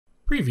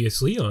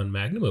Previously on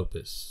Magnum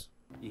Opus.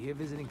 You here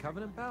visiting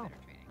Covenant, pal?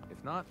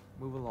 If not,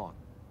 move along.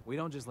 We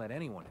don't just let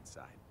anyone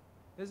inside.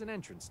 There's an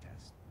entrance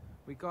test.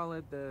 We call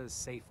it the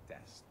safe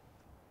test.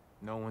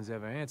 No one's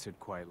ever answered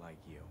quite like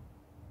you.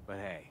 But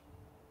hey,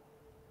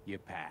 you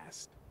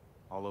passed.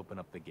 I'll open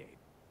up the gate.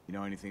 You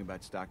know anything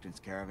about Stockton's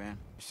caravan?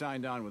 I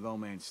signed on with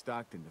old man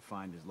Stockton to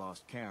find his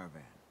lost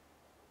caravan.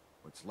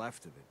 What's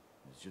left of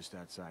it is just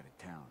outside of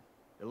town.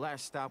 The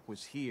last stop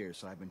was here,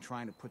 so I've been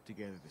trying to put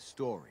together the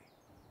story.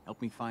 Help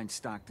me find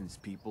Stockton's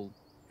people,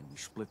 and we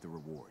split the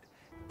reward.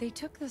 They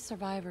took the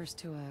survivors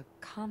to a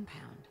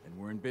compound. Then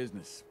we're in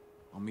business.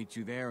 I'll meet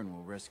you there, and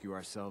we'll rescue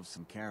ourselves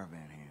some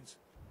caravan hands.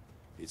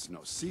 It's no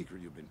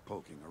secret you've been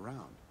poking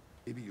around.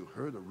 Maybe you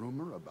heard a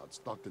rumor about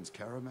Stockton's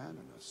caravan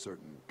in a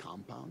certain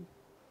compound?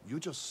 You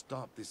just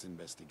stop this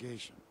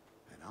investigation,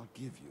 and I'll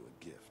give you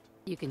a gift.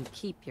 You can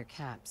keep your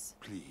caps.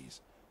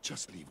 Please,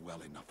 just leave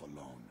well enough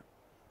alone.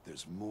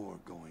 There's more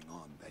going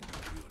on than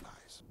you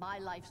realize. My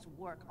life's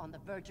work on the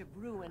verge of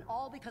ruin,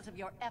 all because of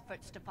your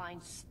efforts to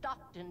find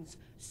Stockton's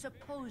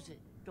supposed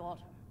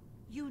daughter.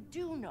 You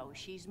do know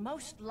she's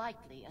most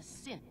likely a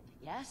synth,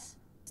 yes?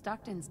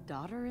 Stockton's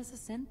daughter is a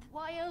synth?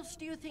 Why else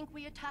do you think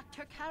we attacked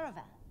her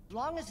caravan? As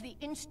long as the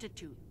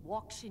Institute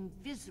walks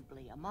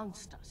invisibly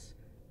amongst us,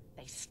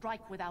 they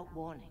strike without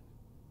warning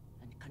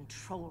and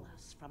control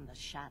us from the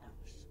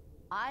shadows.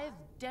 I've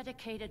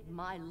dedicated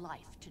my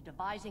life to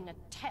devising a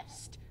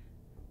test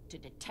to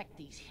detect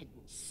these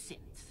hidden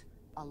synths.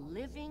 A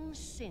living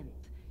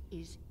synth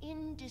is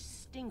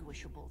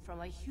indistinguishable from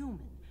a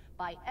human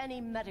by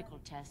any medical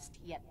test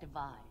yet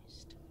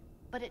devised.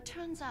 But it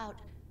turns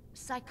out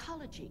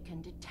psychology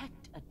can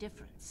detect a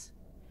difference.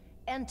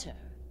 Enter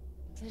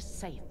the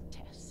safe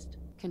test.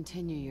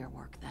 Continue your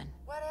work then.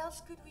 What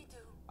else could we do?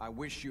 I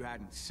wish you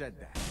hadn't said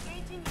that.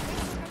 Gauging the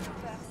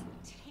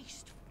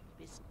Tasteful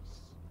business.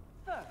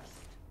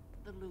 First,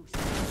 the loose.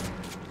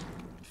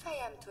 If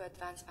I am to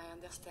advance my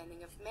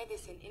understanding of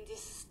medicine in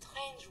this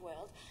strange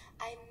world,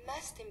 I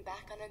must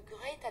embark on a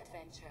great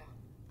adventure.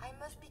 I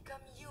must become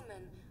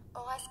human,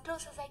 or as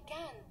close as I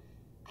can.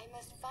 I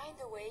must find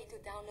a way to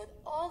download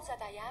all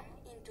that I am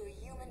into a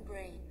human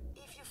brain.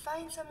 If you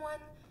find someone,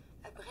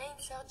 a brain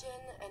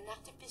surgeon, an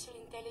artificial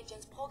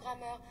intelligence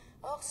programmer,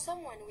 or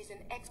someone who is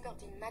an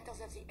expert in matters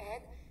of the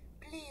head,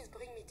 please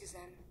bring me to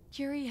them.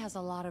 Curie has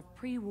a lot of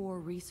pre-war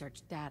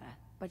research data,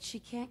 but she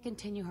can't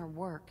continue her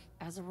work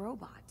as a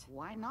robot.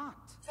 Why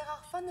not? There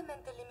are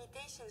fundamental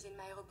limitations in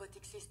my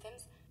robotic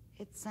systems.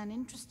 It's an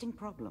interesting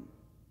problem.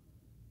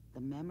 The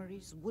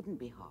memories wouldn't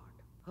be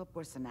hard. Her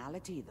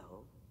personality,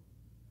 though.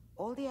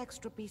 All the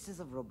extra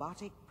pieces of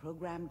robotic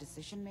programmed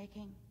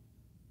decision-making.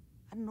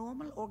 A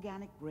normal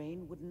organic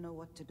brain wouldn't know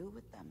what to do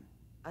with them.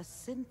 A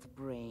synth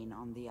brain,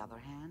 on the other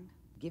hand,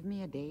 give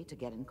me a day to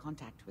get in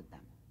contact with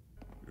them.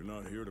 You're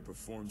not here to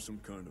perform some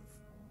kind of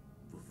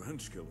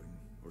revenge killing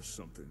or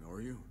something,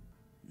 are you?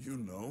 You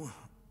know,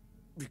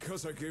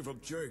 because I gave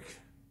up Jake.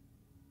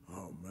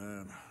 Oh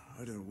man,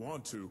 I didn't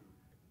want to.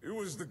 It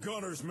was the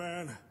gunners,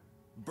 man.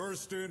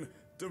 Burst in,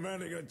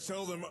 demanding I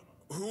tell them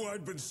who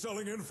I'd been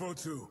selling info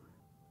to.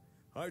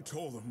 I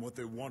told them what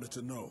they wanted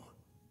to know.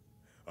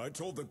 I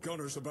told the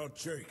gunners about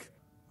Jake.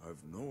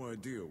 I've no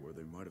idea where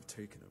they might have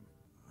taken him.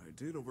 I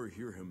did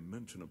overhear him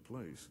mention a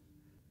place.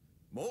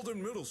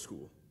 Malden Middle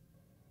School.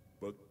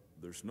 But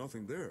there's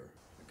nothing there.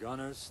 The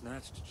gunners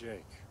snatched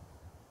Jake.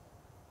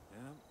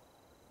 Yeah,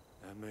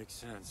 that makes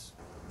sense.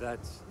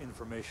 That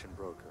information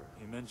broker,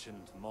 he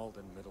mentioned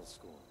Malden Middle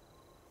School.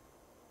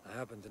 I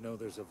happen to know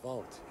there's a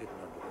vault hidden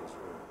under those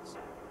ruins.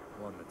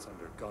 One that's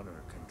under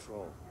gunner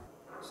control.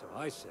 So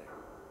I say,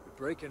 we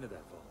break into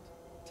that vault,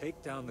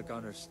 take down the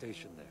gunner's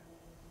station there,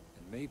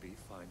 and maybe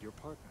find your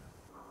partner.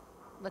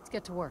 Let's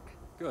get to work.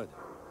 Good.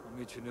 I'll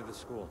meet you near the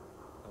school.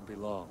 Don't be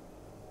long.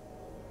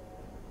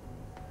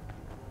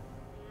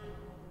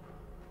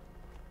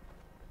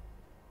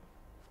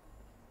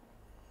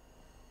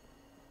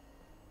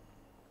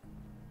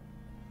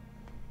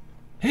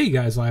 Hey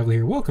guys, Lively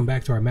here. Welcome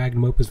back to our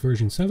Magnum Opus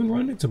version 7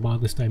 run. It's a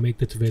mod list I make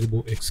that's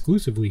available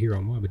exclusively here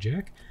on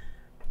Wabbajack.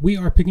 We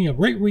are picking up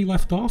right where we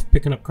left off,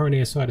 picking up Carne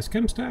Asad's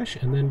Chem Stash,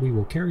 and then we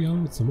will carry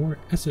on with some more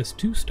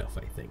SS2 stuff,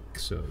 I think.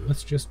 So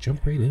let's just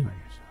jump right in.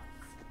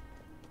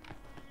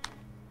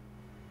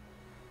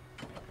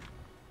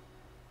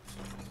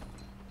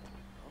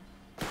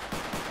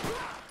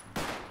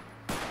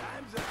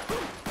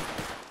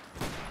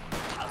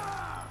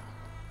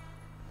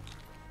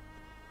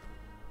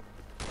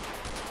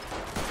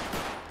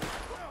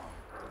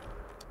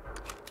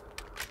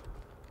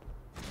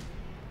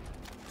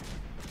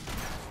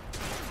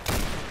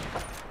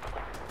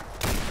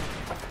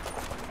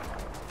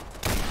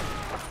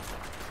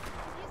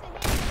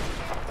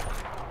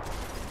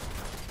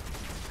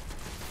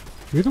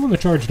 You're the one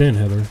that charged in,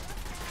 Heather.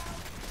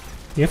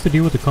 You have to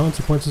deal with the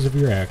consequences of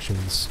your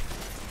actions.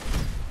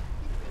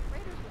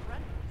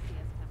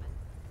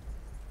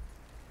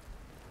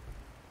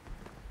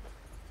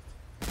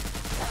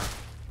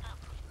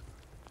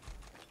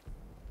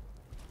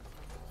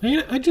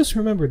 I just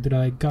remembered that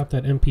I got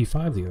that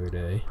MP5 the other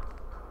day.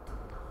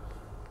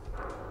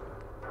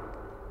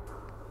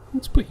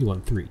 Let's put you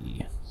on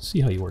 3.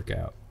 See how you work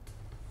out.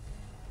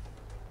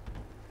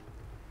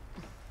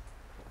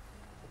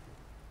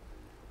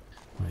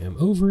 I am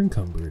over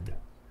encumbered.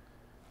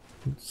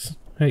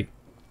 Hey.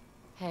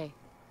 Hey.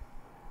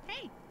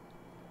 Hey!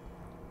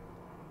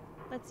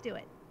 Let's do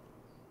it.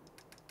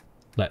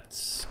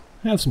 Let's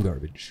have some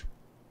garbage.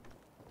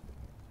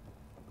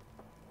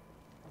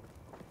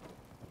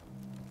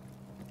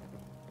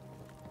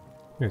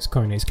 There's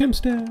Carne's chem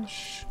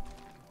stash.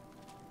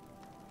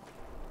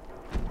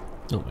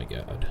 Oh my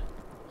god.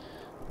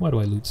 Why do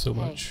I loot so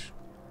much?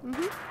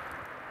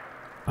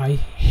 I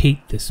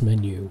hate this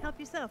menu. Help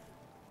yourself.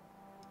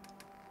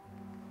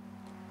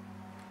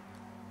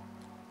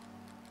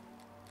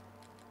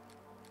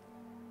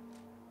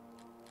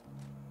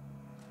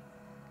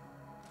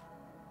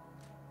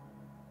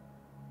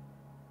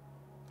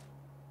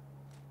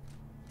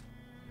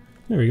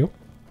 There we go.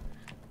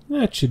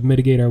 That should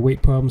mitigate our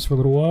weight problems for a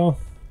little while.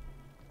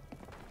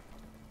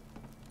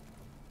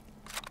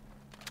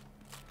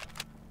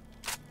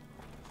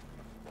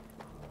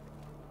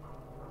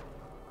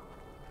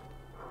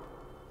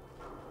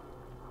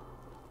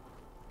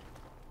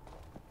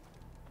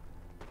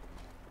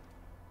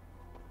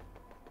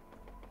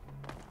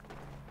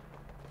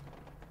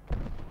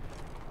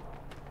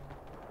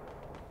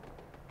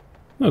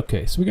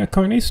 Okay, so we got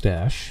Carne's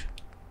stash.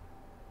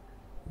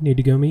 Need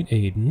to go meet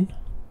Aiden.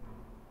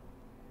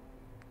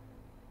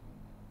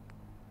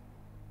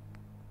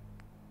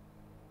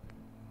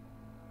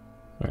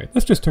 Alright,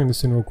 let's just turn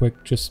this in real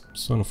quick, just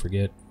so I don't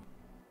forget.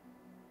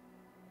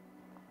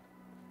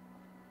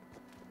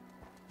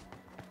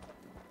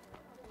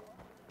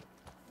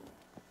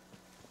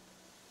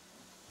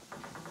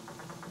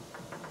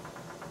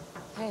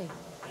 Hey.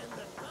 And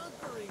the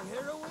conquering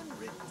heroine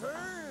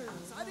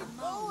returns. How'd it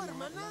go,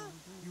 hermana?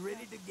 You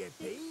ready to get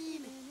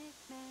paid?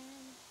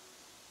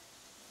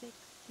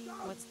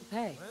 What's the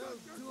pay? Well,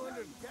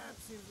 200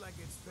 caps seems like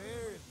it's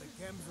fair if the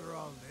chems are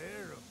all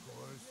there, of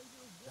course.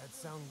 That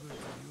sound good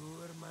to you,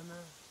 hermana?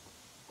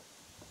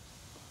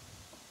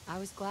 I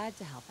was glad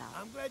to help out.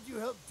 I'm glad you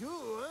helped too,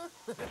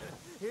 huh?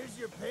 Here's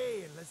your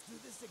pay, and let's do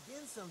this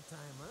again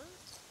sometime, huh?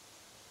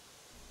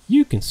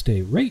 You can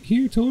stay right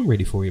here till I'm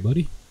ready for you,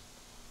 buddy.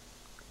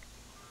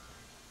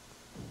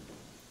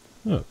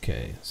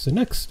 Okay, so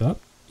next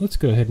up, let's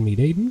go ahead and meet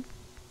Aiden.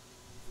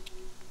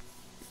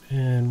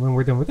 And when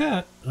we're done with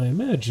that, I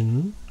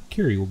imagine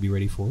Curie will be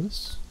ready for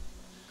us.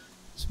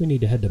 So we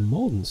need to head to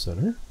Malden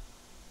Center.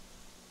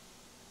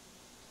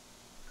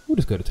 We'll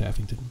just go to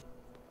Taffington.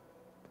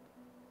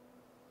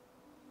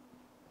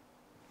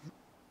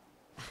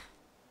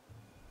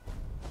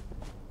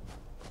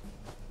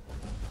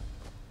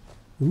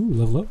 Ooh,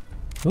 level up.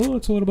 Oh,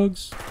 it's a lot of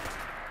bugs.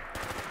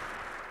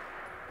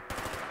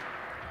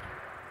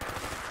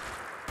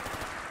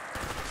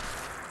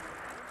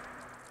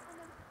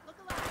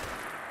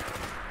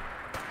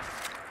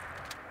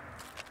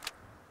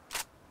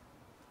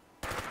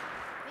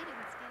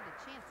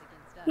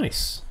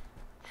 Nice.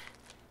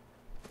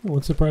 Well,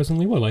 went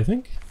surprisingly well, I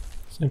think.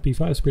 This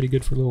MP5 is pretty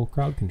good for a little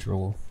crowd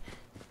control.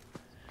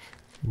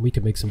 And we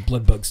can make some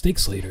blood bug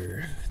steaks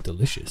later.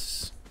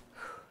 Delicious.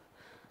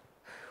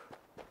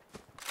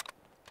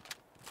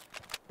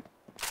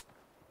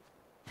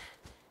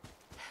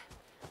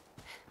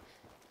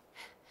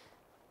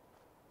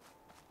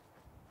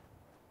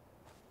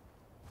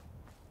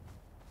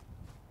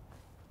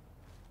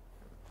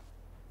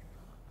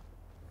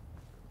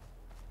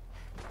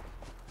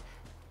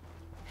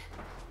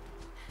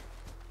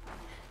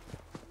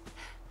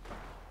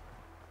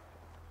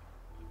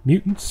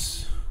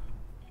 Mutants.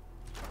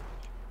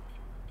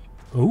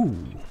 Oh.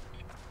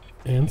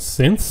 And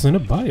synths and a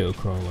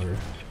biocrawler.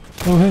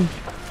 Oh, hey.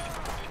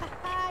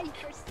 Haha,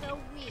 you're so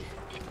weak.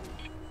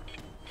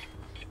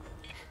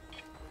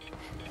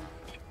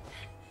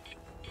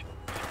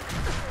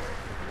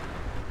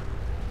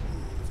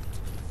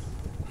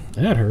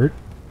 That hurt.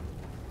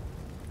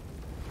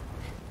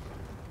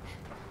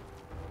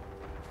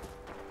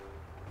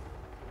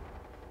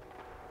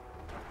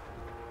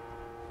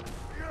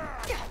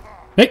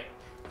 Hey!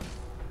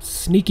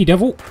 Sneaky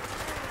devil!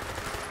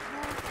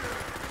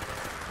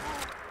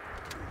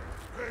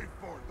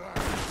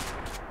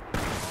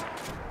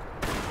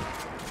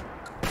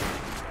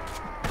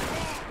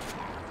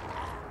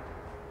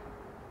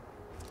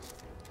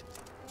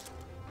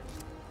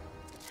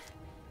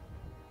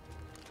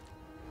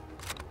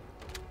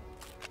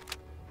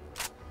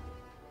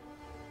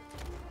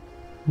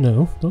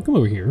 No, don't come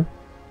over here.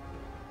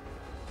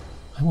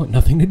 I want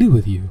nothing to do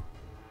with you.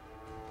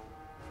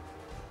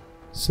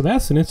 So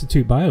that's an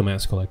Institute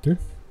biomass collector.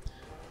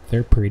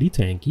 They're pretty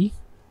tanky.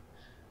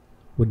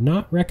 Would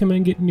not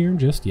recommend getting near them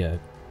just yet.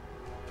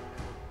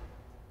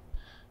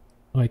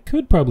 I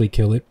could probably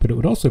kill it, but it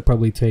would also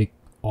probably take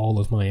all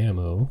of my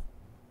ammo.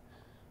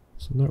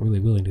 So I'm not really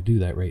willing to do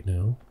that right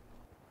now.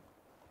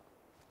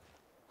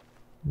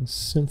 There's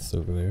synths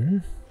over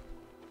there.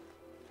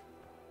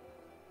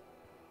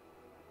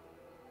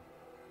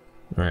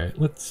 Alright,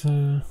 let's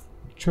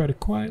try to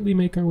quietly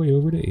make our way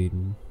over to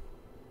Aiden.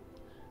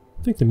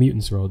 I think the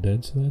mutants are all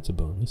dead, so that's a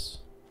bonus.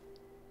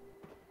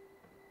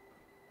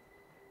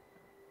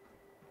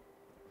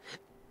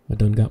 I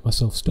done got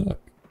myself stuck.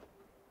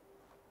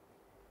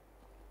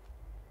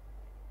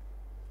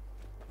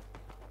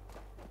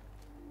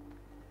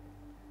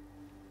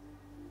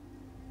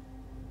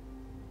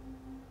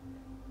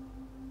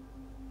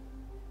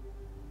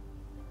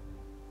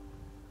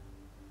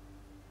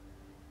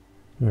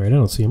 Alright, I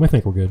don't see him. I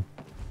think we're good.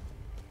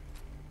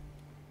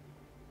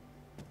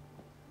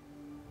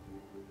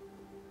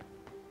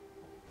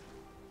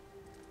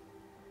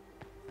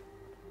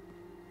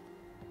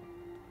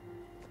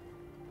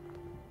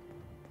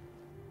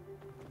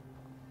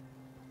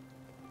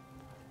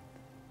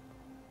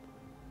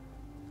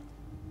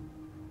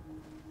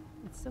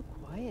 It's so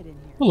quiet in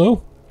here.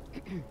 Hello.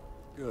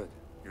 Good,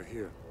 you're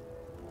here.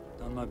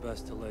 Done my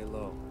best to lay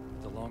low.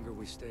 The longer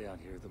we stay out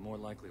here, the more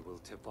likely we'll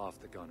tip off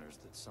the gunners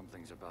that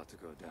something's about to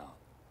go down.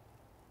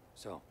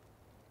 So,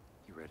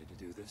 you ready to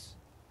do this?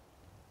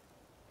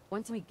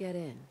 Once we get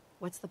in,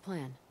 what's the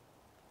plan?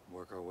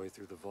 Work our way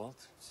through the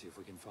vault, see if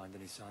we can find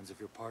any signs of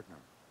your partner.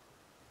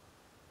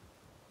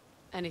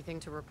 Anything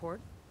to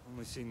report?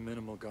 Only seen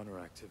minimal gunner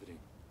activity.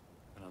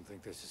 I don't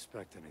think they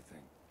suspect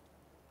anything.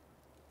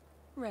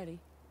 Ready.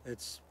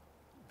 It's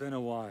been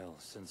a while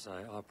since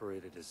I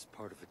operated as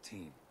part of a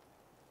team.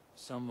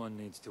 Someone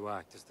needs to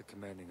act as the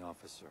commanding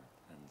officer,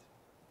 and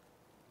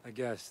I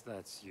guess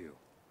that's you.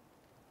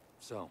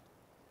 So,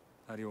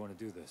 how do you want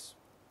to do this?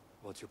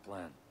 What's your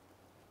plan?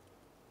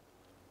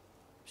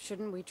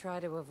 Shouldn't we try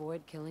to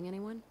avoid killing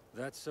anyone?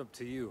 That's up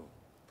to you.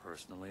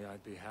 Personally,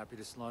 I'd be happy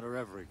to slaughter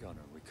every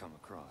gunner we come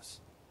across.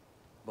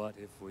 But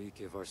if we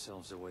give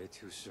ourselves away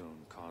too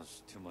soon,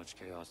 cause too much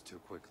chaos too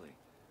quickly,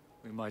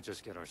 we might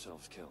just get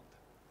ourselves killed.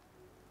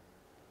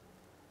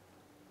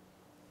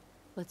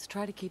 Let's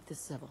try to keep this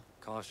civil.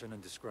 Caution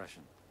and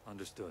discretion.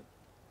 Understood.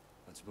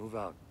 Let's move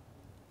out.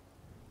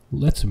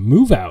 Let's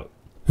move out.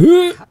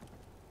 Huh?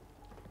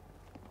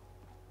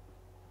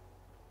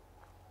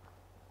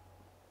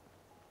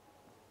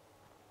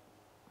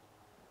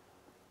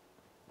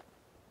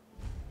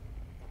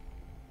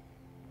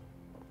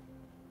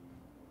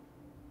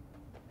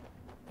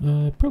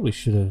 I probably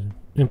should have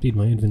emptied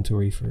my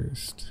inventory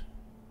first.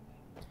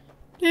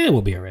 Yeah,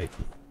 we'll be alright.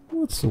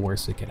 What's the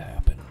worst that could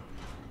happen?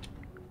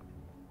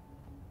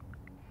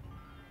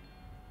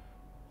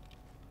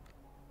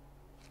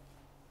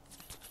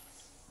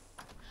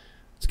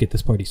 Let's get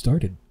this party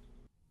started.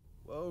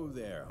 Whoa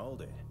there,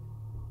 hold it.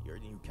 You're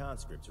new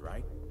conscripts,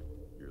 right?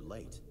 You're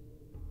late.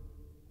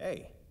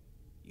 Hey,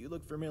 you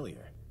look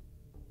familiar.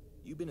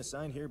 You been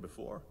assigned here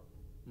before?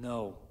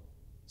 No,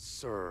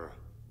 sir.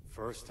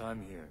 First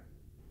time here.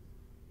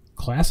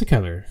 Classic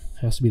Heather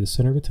has to be the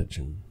center of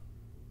attention.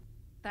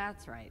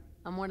 That's right.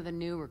 I'm one of the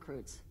new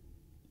recruits.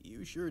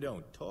 You sure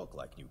don't talk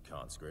like new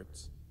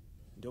conscripts.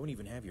 Don't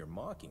even have your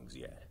markings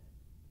yet.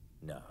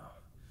 No,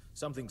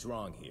 something's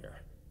wrong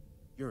here.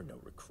 You're no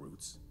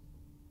recruits.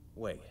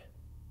 Wait,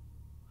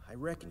 I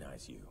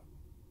recognize you.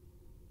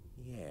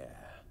 Yeah,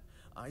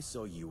 I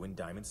saw you in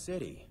Diamond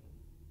City.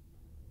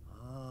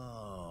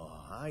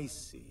 Oh, I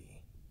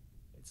see.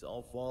 It's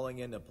all falling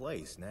into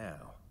place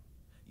now.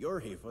 You're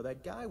here for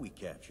that guy we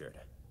captured.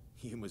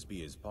 You must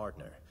be his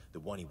partner, the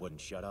one he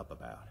wouldn't shut up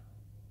about.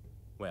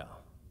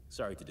 Well,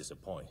 sorry to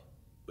disappoint,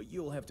 but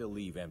you'll have to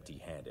leave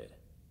empty-handed.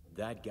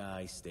 That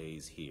guy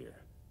stays here.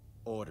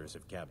 Orders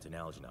of Captain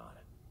Algernon.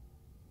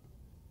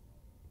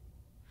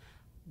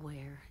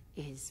 Where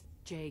is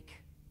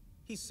Jake?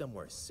 He's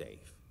somewhere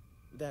safe.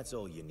 That's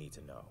all you need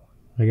to know.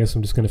 I guess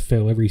I'm just going to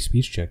fail every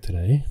speech check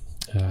today.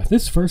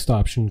 This first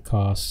option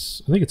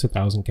costs, I think it's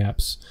 1,000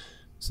 caps,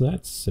 so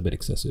that's a bit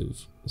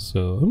excessive.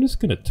 So I'm just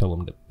going to tell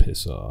him to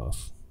piss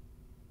off.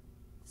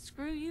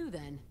 Screw you,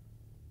 then.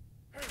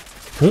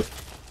 Oh.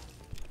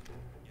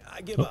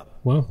 I give up.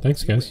 Well,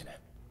 thanks, guys.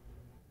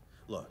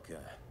 Look,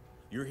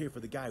 you're here for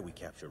the guy we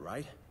captured,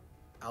 right?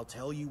 I'll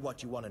tell you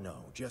what you want to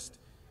know. Just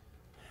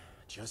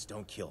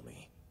don't kill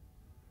me.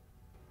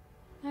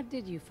 How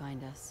did you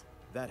find us?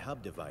 That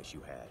hub device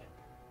you had,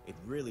 it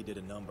really did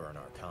a number on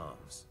our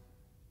comms.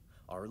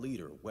 Our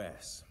leader,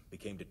 Wes,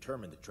 became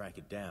determined to track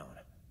it down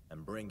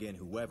and bring in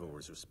whoever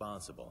was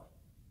responsible.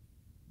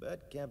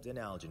 But Captain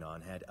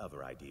Algernon had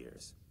other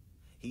ideas.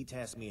 He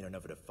tasked me and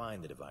another to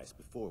find the device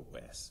before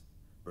Wes,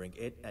 bring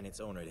it and its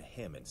owner to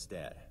him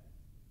instead.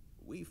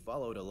 We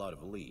followed a lot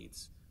of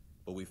leads,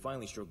 but we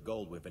finally struck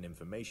gold with an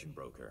information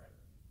broker.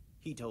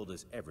 He told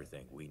us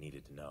everything we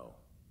needed to know.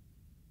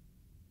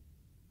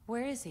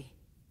 Where is he?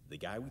 The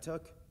guy we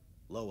took?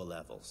 Lower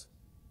levels.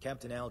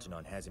 Captain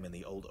Algernon has him in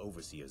the old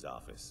Overseer's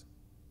office.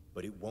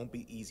 But it won't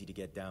be easy to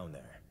get down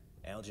there.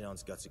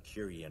 Algernon's got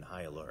security on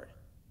high alert.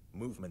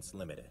 Movement's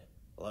limited.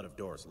 A lot of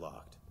doors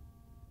locked.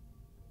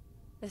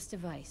 This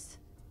device.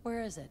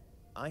 Where is it?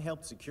 I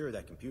helped secure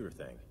that computer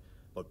thing,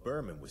 but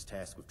Berman was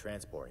tasked with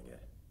transporting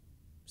it.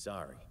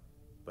 Sorry,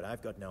 but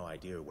I've got no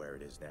idea where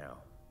it is now.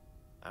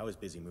 I was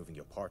busy moving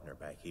your partner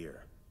back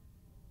here.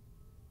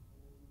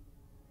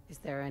 Is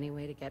there any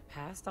way to get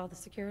past all the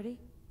security?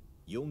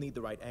 You'll need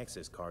the right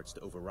access cards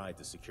to override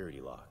the security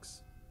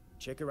locks.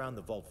 Check around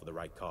the vault for the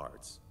right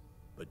cards.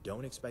 But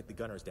don't expect the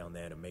gunners down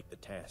there to make the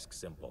task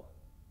simple.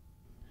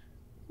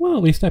 Well,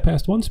 at least I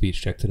passed one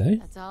speech check today.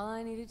 That's all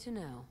I needed to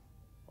know.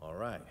 All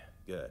right,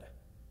 good.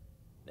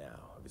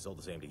 Now, if it's all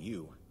the same to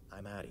you,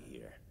 I'm out of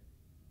here.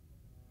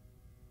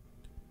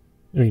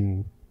 I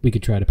mean, we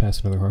could try to pass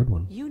another hard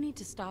one. You need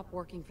to stop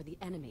working for the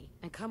enemy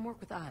and come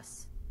work with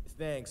us.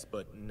 Thanks,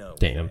 but no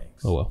Damn.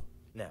 thanks. Oh well.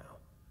 Now,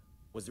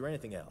 was there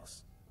anything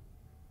else?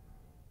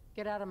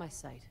 Get out of my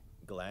sight.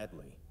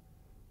 Gladly.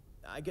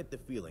 I get the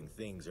feeling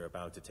things are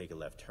about to take a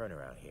left turn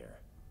around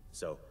here.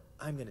 So,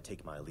 I'm gonna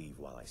take my leave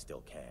while I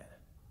still can.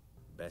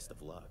 Best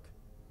of luck.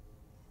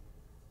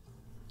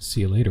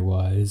 See you later,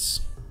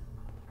 Wise.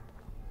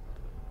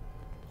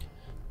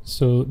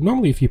 So,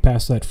 normally if you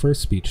pass that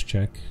first speech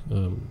check,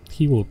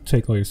 he will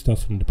take all your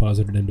stuff and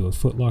deposit it into a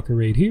footlocker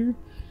right here,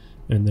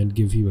 and then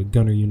give you a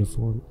gunner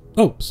uniform.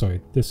 Oh,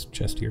 sorry, this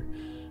chest here.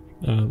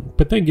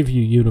 But then give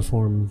you a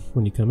uniform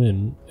when you come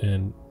in,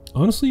 and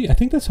honestly, I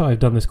think that's how I've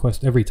done this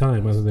quest every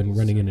time, other than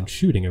running in and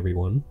shooting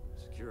everyone.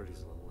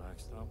 Security's a little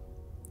laxed up.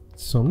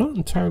 So I'm not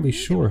entirely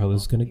sure how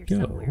this is going to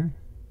go. Somewhere.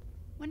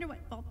 Wonder what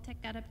Vault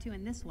Tech got up to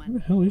in this one. Where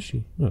the hell is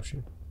she? Oh,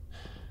 shit.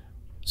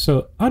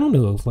 So, I don't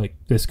know if, like,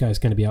 this guy's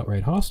going to be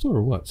outright hostile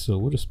or what, so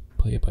we'll just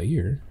play it by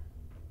ear.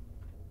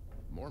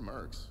 More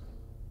mercs.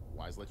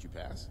 Wise let you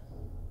pass?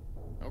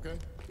 Okay,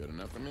 good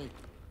enough for me.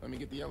 Let me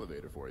get the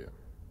elevator for you.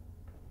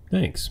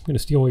 Thanks. I'm going to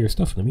steal all your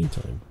stuff in the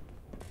meantime.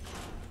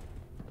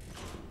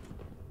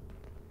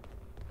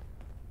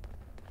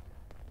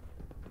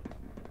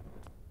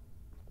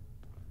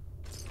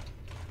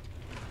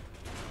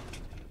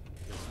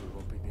 Guess we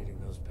won't be needing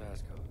those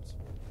passcodes.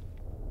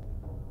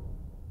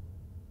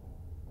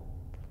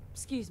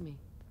 Excuse me.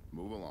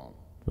 Move along.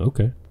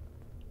 Okay.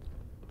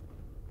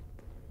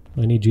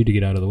 I need you to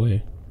get out of the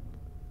way.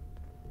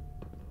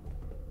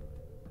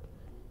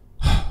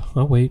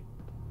 I'll wait.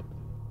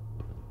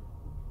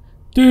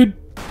 Dude!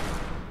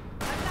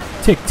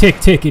 Tick, tick,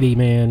 tickety,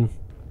 man.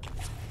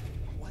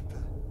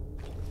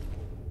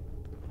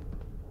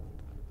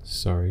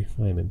 Sorry,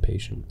 I am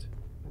impatient.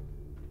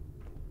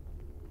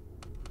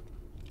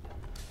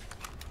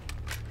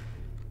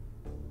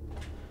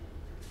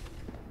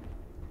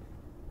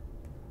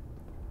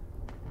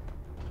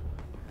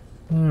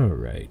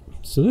 Alright,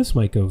 so this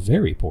might go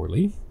very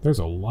poorly. There's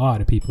a lot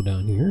of people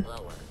down here,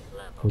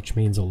 which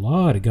means a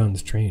lot of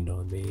guns trained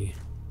on me.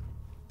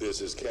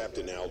 This is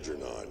Captain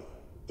Algernon.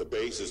 The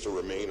base is to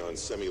remain on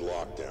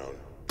semi-lockdown.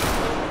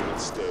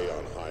 Units stay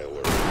on high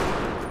alert.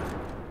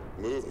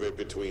 Movement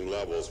between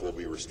levels will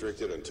be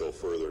restricted until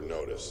further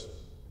notice.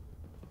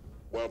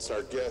 Whilst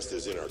our guest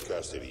is in our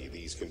custody,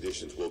 these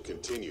conditions will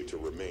continue to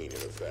remain in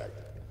effect.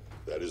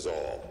 That is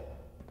all.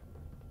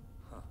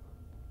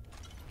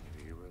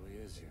 Maybe he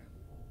really is here.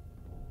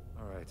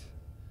 Alright.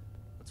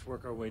 Let's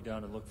work our way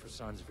down and look for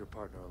signs of your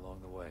partner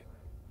along the way.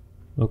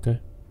 Okay.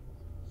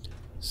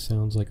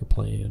 Sounds like a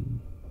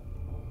plan.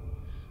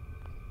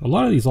 A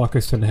lot of these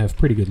lockers tend to have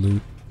pretty good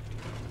loot.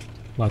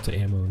 Lots of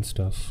ammo and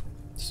stuff.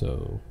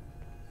 So...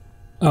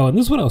 Oh, and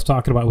this is what I was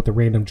talking about with the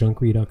random junk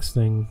redux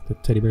thing. The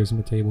teddy bears on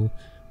the table.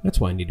 That's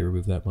why I need to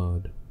remove that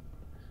mod.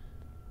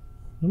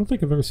 I don't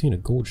think I've ever seen a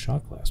gold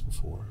shot glass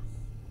before.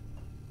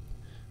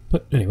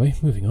 But anyway,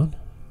 moving on.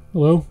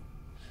 Hello.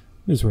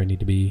 This is where I need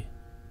to be.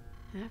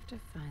 I have to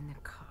find the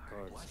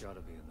card. Card's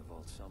gotta be in the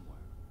vault somewhere.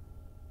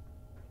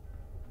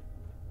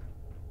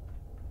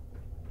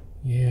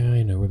 Yeah,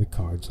 I know where the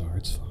cards are.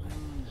 It's fine.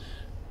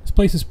 This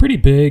place is pretty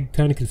big,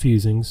 kind of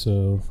confusing,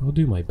 so I'll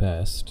do my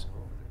best.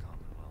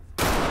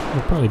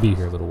 I'll probably be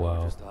here a little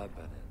while.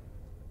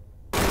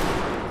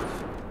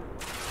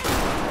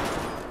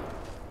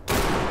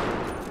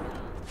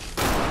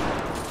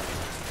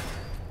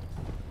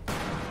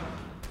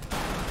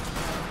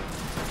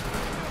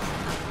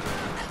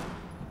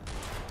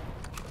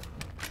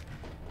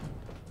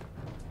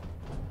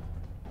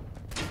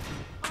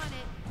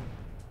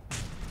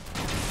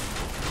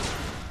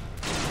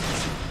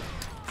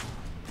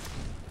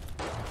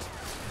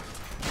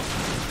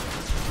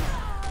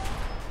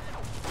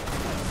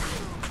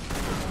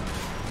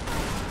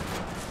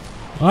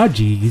 Ah,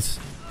 jeez.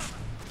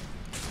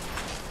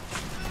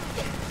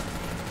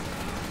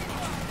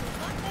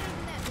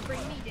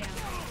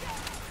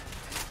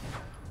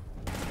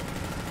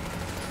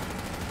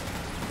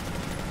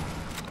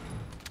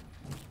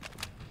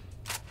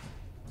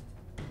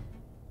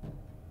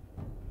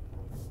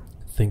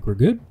 Think we're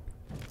good?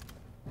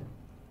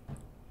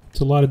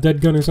 It's a lot of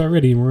dead gunners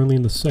already, and we're only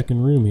in the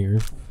second room here.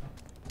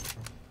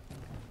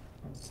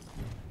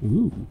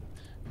 Ooh,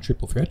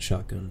 triple threat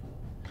shotgun.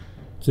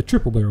 It's a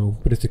triple barrel,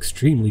 but it's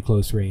extremely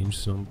close range,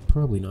 so I'm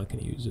probably not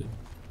going to use it.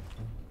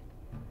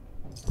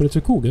 But it's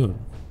a cool gun.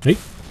 Hey! You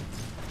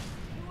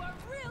are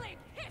really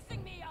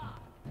pissing me off!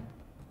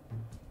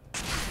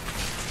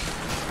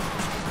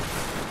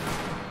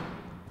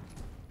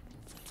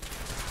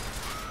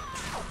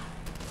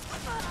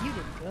 You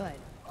did good.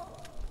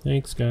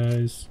 Thanks,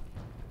 guys.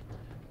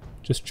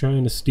 Just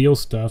trying to steal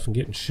stuff and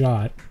getting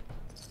shot.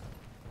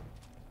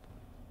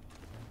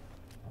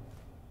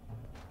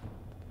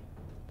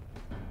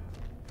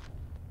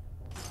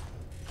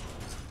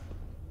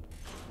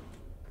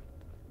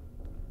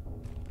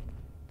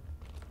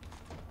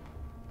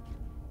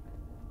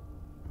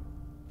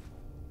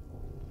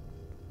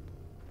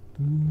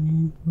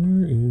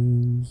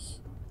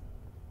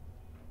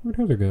 Where'd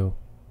Heather go?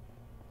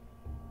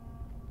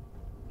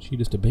 She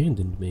just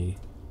abandoned me.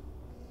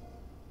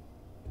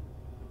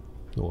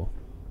 Oh.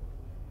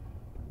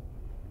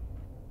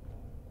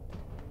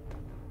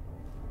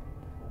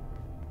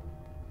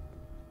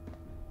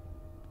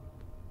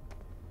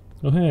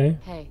 Oh, hey.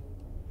 Hey.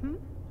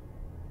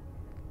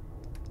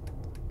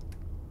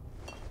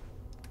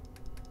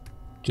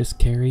 Just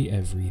carry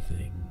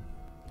everything.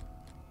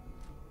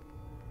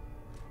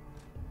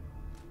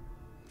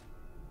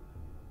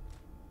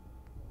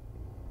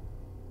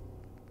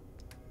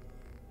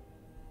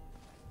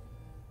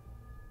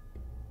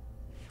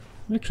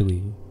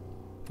 Actually,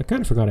 I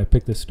kind of forgot I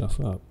picked this stuff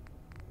up.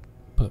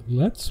 But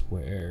let's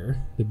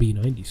wear the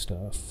B90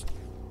 stuff.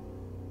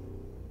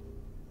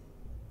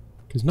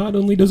 Because not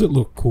only does it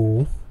look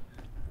cool,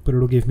 but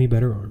it'll give me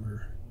better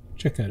armor.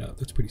 Check that out,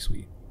 that's pretty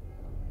sweet.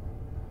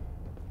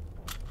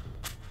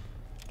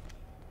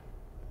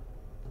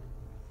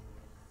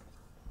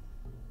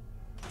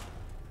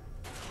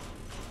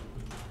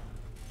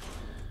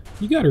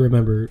 You gotta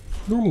remember,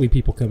 normally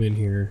people come in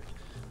here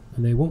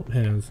and they won't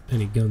have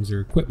any guns or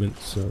equipment,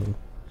 so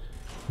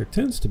there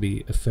tends to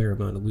be a fair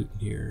amount of loot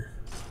in here.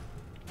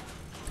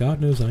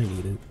 God knows I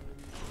need it.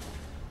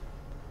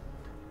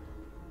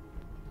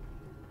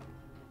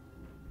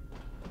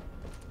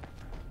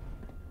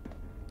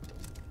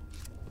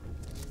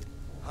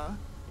 Huh?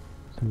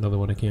 Another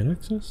one I can't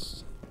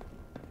access.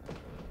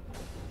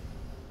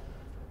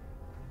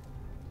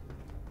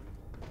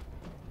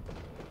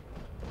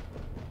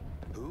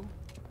 Who?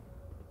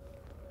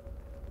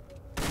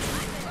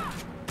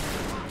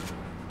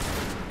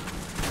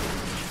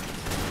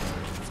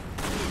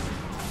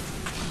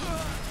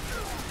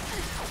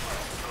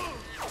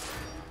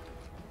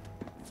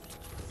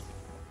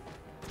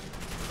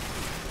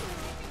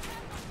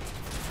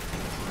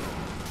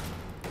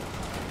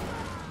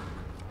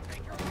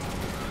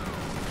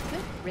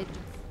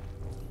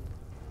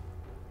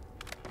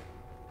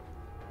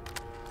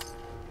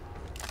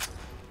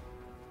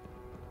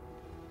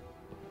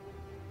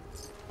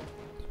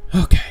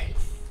 Okay.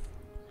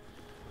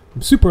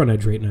 I'm super on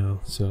edge right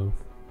now, so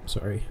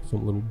sorry if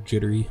I'm a little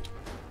jittery.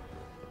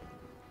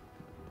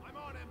 I'm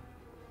on him.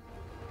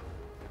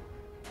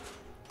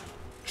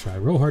 Try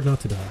real hard not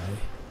to die.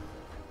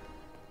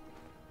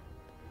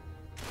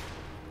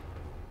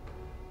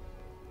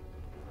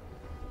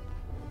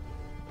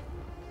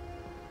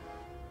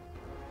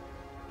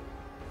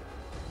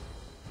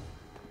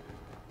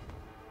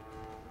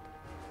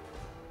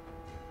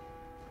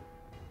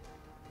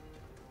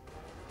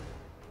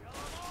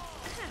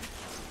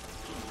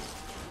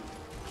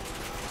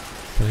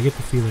 But I get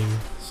the feeling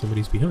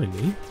somebody's behind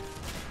me.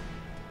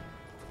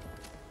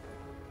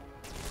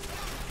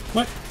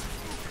 What?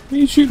 Are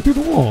you shooting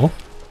through the wall?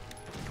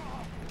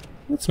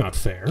 That's not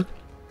fair.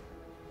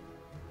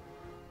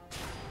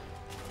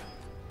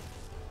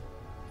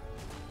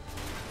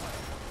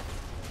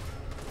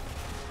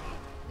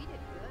 We did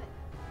good.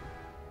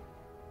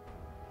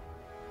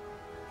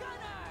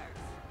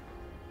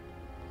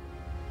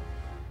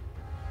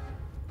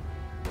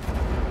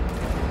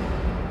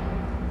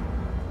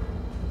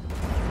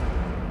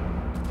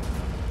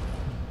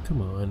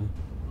 Come on.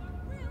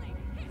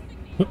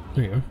 Oh,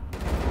 there you are.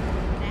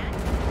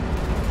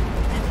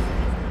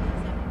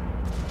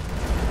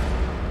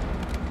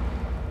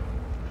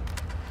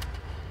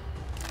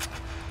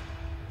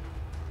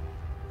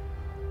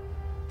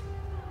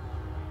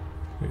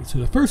 Right, so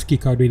the first key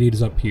card we need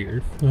is up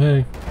here. Oh,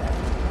 hey.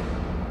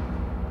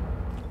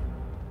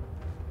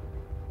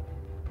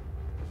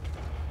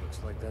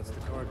 Looks like that's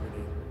the card we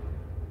need.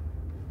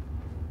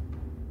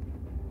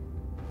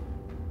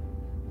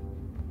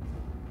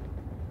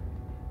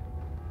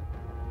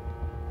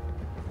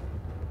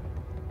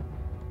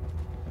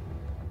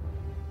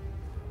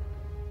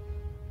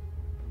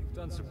 You've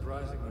done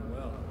surprisingly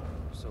well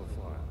so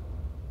far.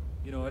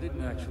 You know, I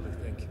didn't actually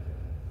think...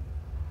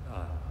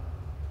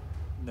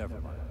 never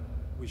mind.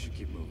 We should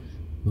keep moving.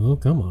 Oh,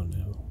 come on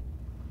now.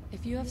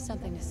 If you have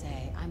something to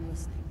say, I'm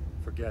listening.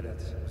 Forget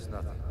it. It's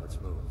nothing. Let's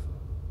move.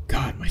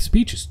 God, my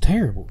speech is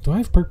terrible. Do I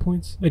have perk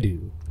points? I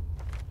do.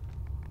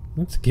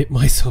 Let's get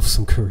myself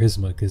some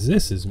charisma, because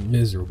this is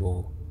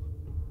miserable.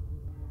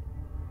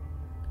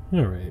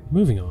 Alright,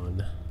 moving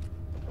on.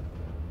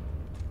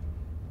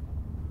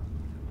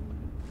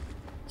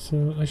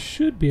 So, I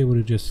should be able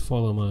to just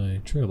follow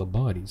my trail of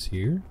bodies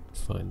here.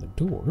 Find the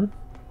door.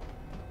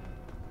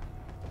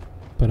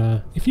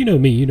 But, if you know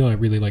me, you know I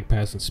really like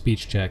passing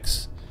speech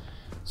checks.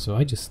 So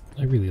I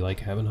really like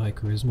having high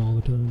charisma all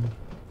the time.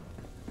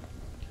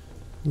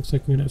 Looks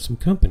like we're gonna have some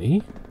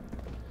company.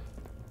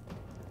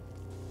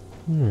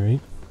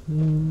 Alright.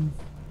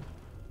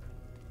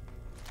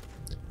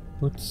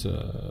 Let's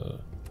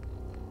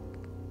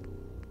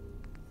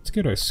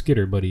get our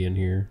skitter buddy in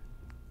here.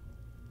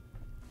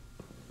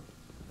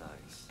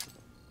 Nice.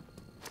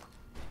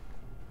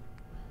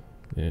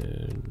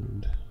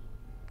 And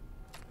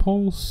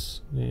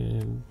pulse,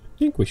 and I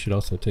think we should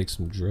also take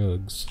some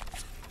drugs.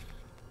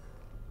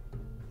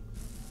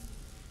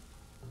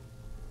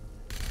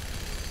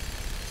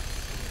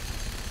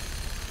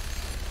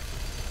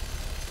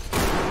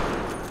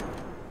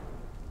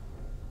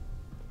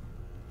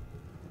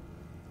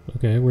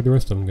 Okay, where'd the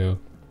rest of them go?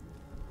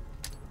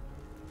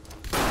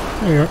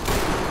 There you are.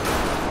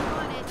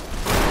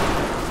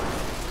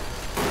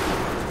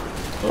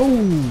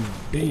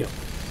 Oh, damn.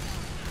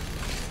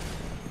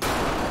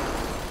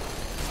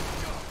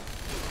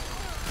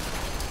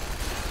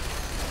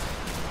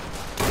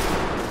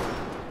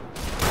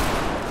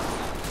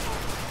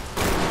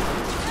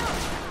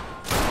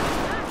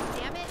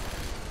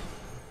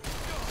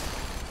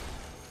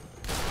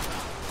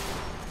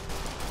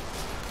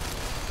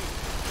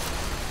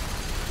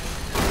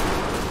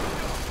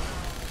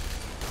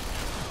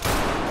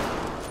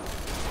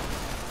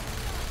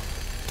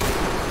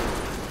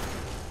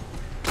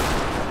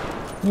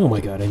 Oh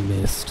my god, I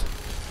missed.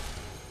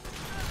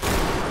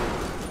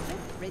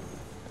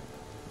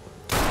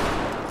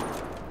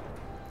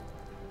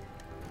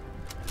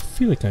 I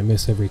feel like I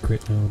miss every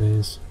crit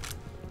nowadays.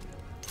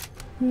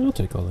 Yeah, I'll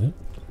take all that.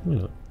 Why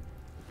not?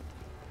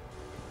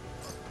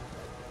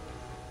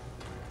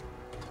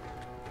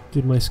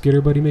 Did my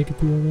skitter buddy make it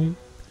through alright?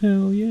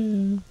 Hell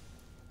yeah.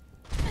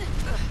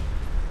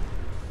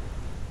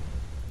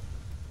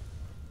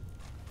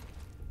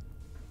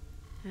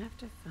 I have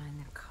to find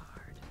the card.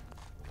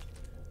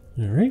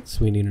 Alright,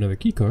 so we need another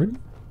key card.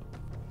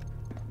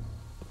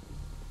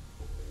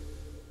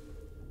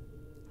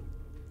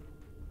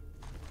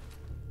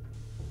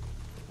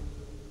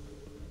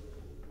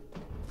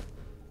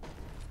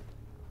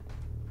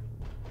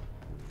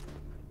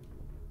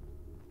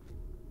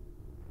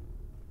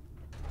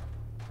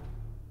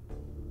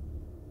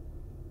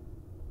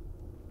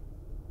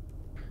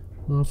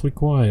 Awfully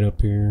quiet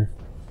up here.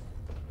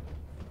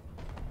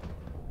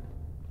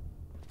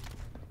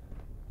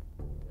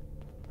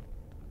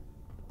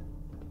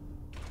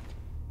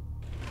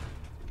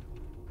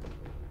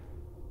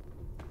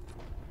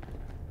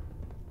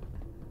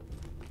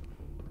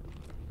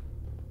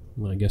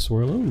 Well, I guess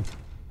we're alone.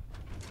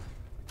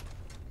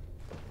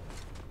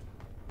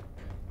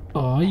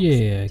 Aw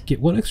yeah,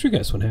 get one extra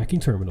guess when hacking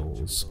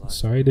terminals.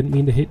 Sorry I didn't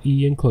mean to hit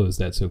E and close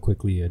that so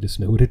quickly, I just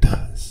know what it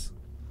does.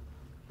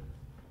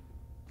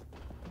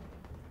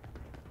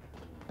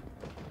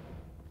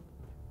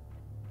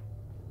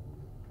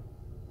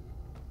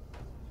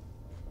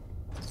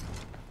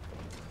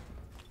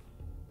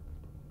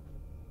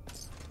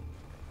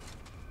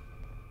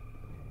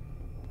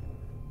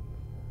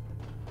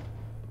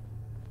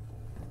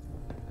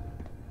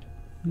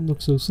 You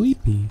look so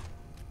sleepy.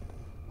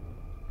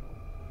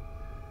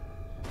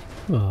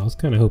 Oh, I was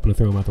kind of hoping to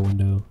throw him out the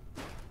window.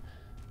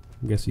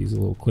 I guess he's a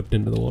little clipped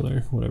into the wall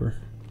there. Whatever.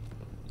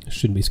 I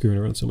shouldn't be screwing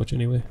around so much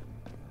anyway.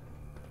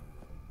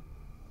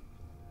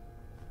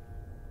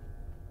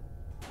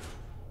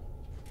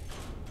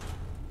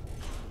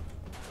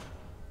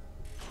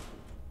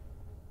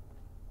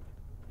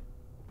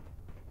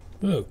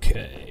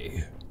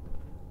 Okay.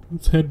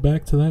 Let's head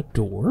back to that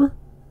door.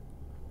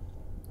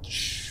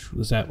 It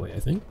was that way, I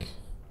think.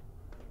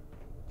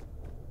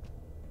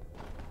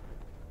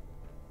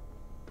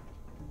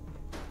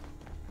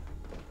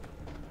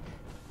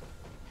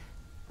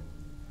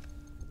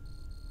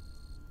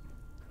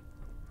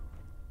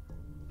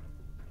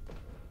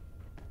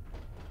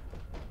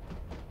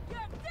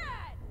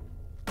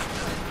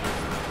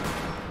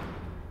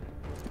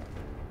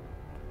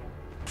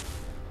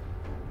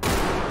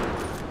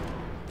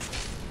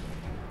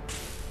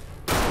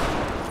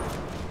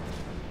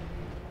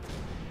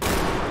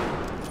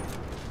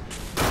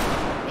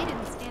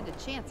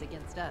 Chance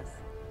against us.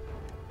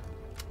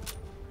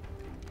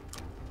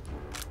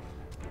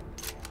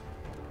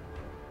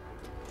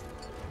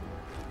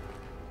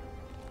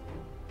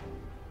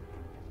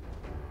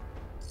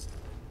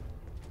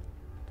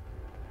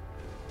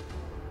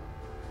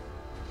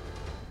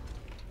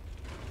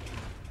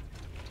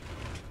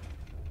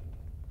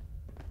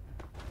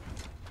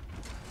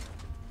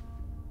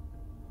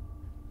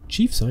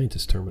 Chief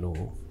Scientist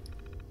Terminal.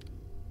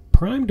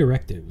 Prime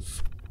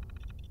Directive.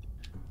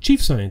 Chief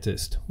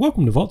Scientist,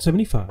 welcome to Vault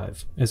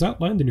 75. As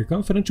outlined in your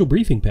confidential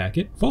briefing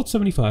packet, Vault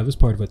 75 is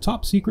part of a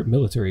top-secret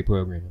military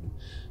program.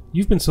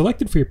 You've been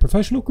selected for your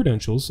professional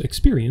credentials,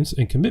 experience,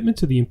 and commitment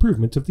to the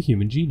improvement of the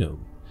human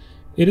genome.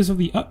 It is of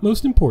the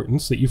utmost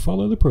importance that you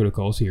follow the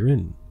protocols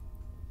herein.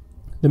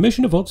 The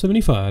mission of Vault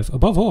 75,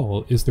 above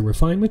all, is the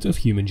refinement of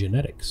human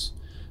genetics.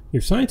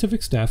 Your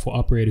scientific staff will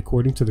operate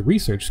according to the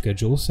research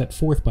schedule set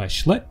forth by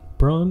Schlett,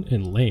 Braun,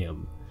 and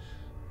Lamb.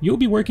 You'll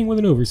be working with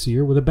an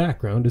overseer with a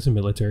background as a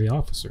military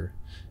officer.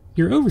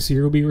 Your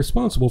overseer will be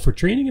responsible for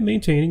training and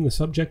maintaining the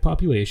subject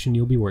population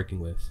you'll be working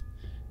with.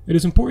 It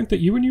is important that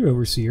you and your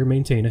overseer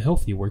maintain a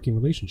healthy working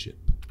relationship.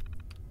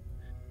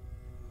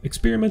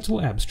 Experimental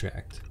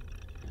Abstract.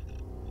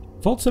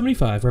 Vault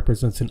 75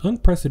 represents an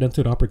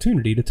unprecedented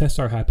opportunity to test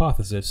our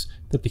hypothesis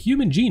that the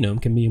human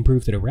genome can be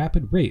improved at a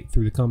rapid rate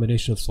through the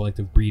combination of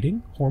selective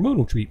breeding,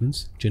 hormonal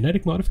treatments,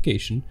 genetic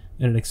modification,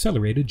 and an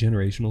accelerated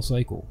generational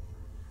cycle.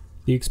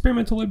 The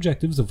experimental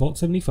objectives of Vault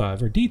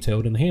 75 are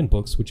detailed in the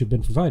handbooks which have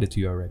been provided to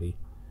you already.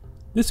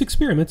 This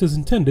experiment is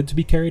intended to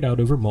be carried out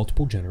over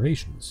multiple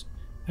generations.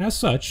 As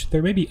such,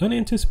 there may be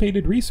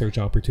unanticipated research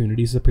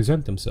opportunities that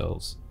present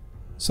themselves.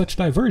 Such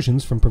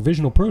diversions from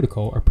provisional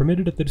protocol are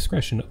permitted at the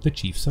discretion of the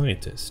chief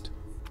scientist.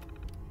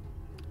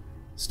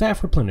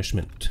 Staff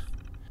replenishment.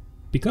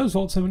 Because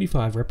Vault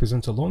 75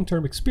 represents a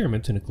long-term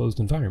experiment in a closed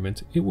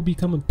environment, it will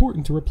become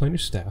important to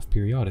replenish staff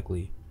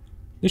periodically.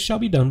 This shall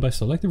be done by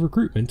selective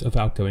recruitment of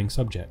outgoing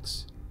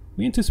subjects.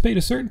 We anticipate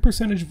a certain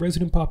percentage of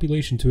resident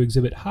population to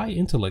exhibit high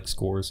intellect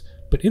scores,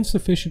 but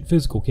insufficient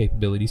physical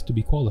capabilities to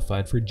be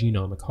qualified for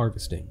genomic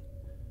harvesting.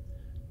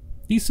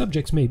 These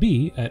subjects may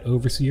be, at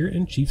Overseer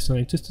and Chief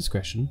Scientist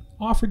discretion,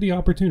 offered the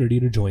opportunity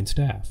to join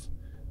staff.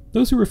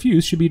 Those who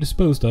refuse should be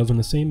disposed of in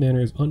the same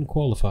manner as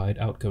unqualified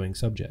outgoing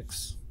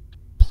subjects.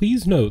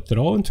 Please note that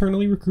all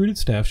internally recruited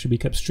staff should be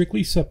kept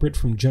strictly separate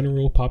from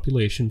general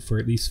population for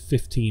at least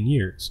 15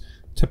 years,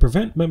 to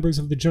prevent members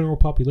of the general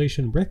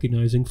population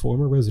recognizing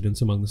former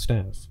residents among the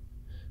staff.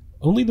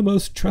 Only the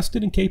most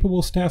trusted and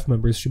capable staff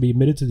members should be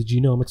admitted to the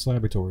genomics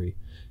laboratory.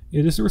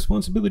 It is the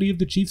responsibility of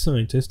the chief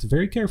scientist to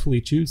very carefully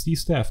choose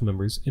these staff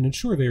members and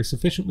ensure they are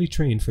sufficiently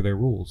trained for their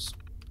roles.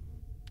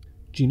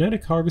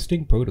 Genetic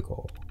Harvesting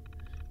Protocol.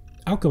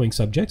 Outgoing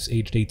subjects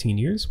aged 18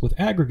 years with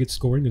aggregate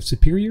scoring of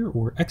superior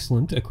or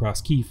excellent across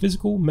key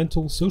physical,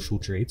 mental, social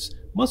traits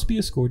must be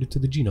escorted to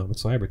the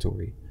genomics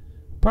laboratory.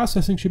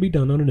 Processing should be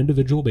done on an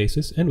individual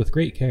basis and with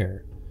great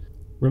care.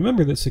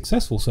 Remember that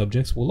successful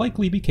subjects will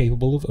likely be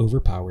capable of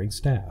overpowering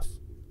staff.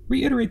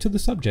 Reiterate to the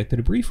subject that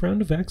a brief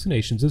round of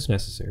vaccinations is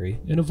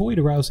necessary and avoid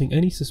arousing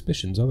any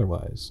suspicions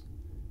otherwise.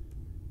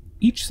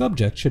 Each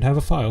subject should have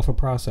a file for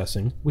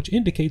processing which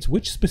indicates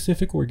which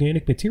specific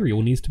organic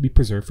material needs to be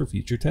preserved for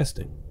future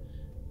testing.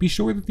 Be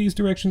sure that these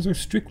directions are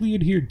strictly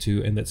adhered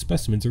to and that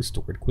specimens are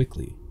stored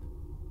quickly.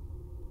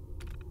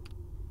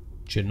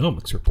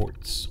 Genomics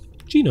reports.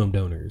 Genome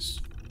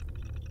donors.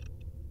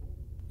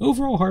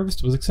 Overall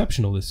harvest was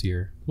exceptional this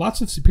year. Lots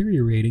of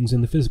superior ratings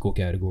in the physical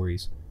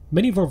categories.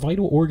 Many of our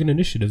vital organ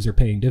initiatives are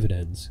paying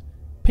dividends.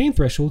 Pain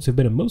thresholds have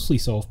been a mostly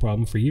solved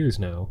problem for years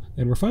now,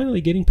 and we're finally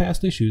getting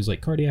past issues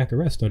like cardiac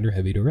arrest under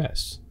heavy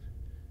duress.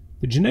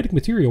 The genetic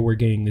material we're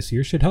gaining this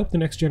year should help the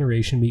next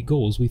generation meet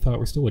goals we thought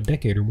were still a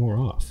decade or more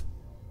off.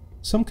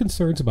 Some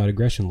concerns about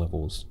aggression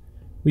levels.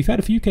 We've had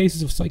a few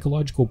cases of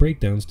psychological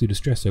breakdowns due to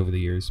stress over the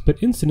years,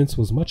 but incidence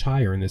was much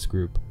higher in this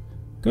group.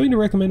 Going to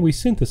recommend we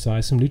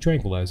synthesize some new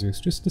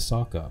tranquilizers just to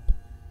sock up.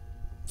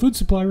 Food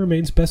supply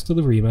remains best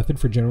delivery method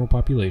for general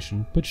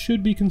population, but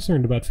should be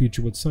concerned about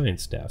future with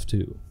science staff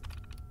too.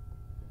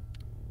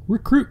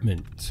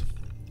 Recruitment.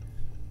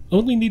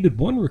 Only needed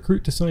one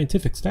recruit to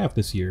scientific staff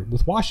this year,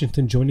 with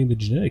Washington joining the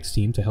genetics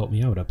team to help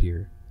me out up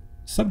here.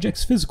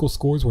 Subject's physical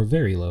scores were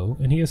very low,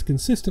 and he has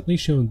consistently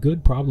shown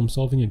good problem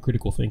solving and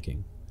critical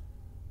thinking.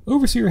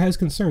 Overseer has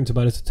concerns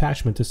about his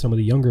attachment to some of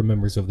the younger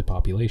members of the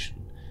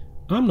population.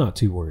 I'm not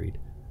too worried.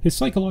 His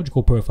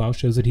psychological profile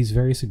shows that he's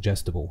very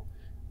suggestible.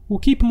 We'll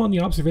keep him on the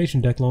observation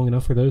deck long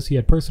enough for those he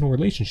had personal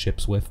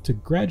relationships with to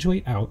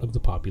graduate out of the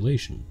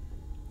population.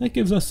 That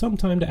gives us some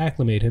time to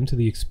acclimate him to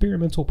the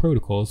experimental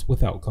protocols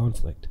without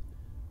conflict.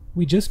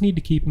 We just need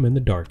to keep him in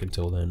the dark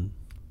until then.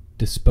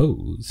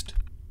 Disposed.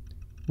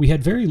 We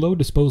had very low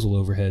disposal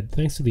overhead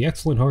thanks to the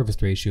excellent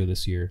harvest ratio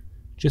this year,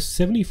 just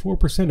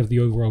 74% of the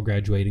overall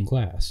graduating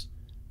class.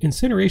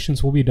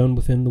 Incinerations will be done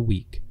within the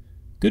week.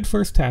 Good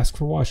first task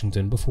for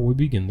Washington before we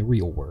begin the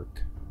real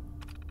work.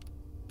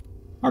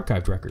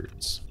 Archived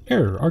records.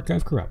 Error,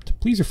 archive corrupt.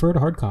 Please refer to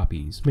hard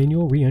copies.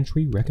 Manual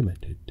re-entry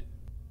recommended.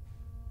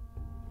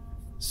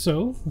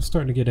 So, we're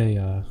starting to get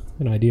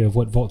an idea of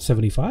what Vault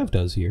 75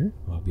 does here,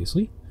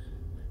 obviously.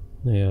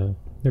 They're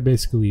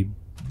basically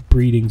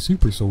breeding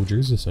super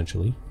soldiers,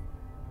 essentially.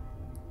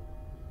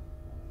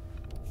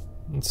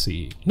 Let's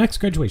see. Next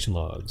graduation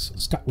logs.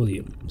 Scott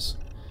Williams.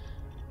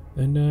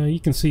 And you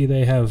can see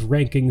they have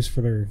rankings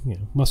for their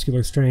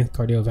muscular strength,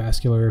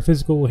 cardiovascular,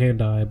 physical,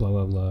 hand-eye, blah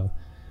blah blah.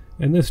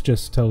 And this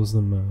just tells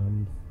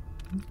them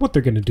what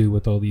they're going to do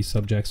with all these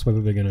subjects, whether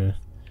they're going to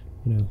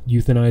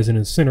euthanize and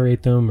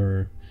incinerate them,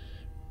 or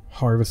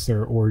harvest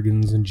their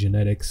organs and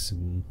genetics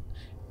and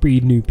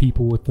breed new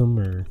people with them,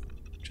 or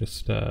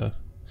just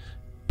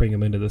bring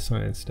them into the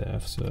science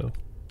staff. So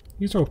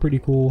these are all pretty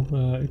cool.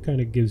 It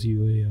kind of gives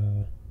you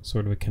a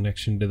sort of a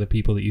connection to the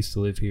people that used to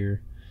live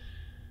here.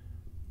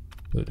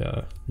 But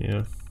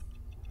yeah,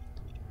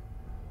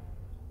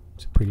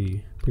 it's a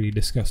pretty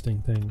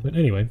disgusting thing. But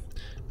anyway,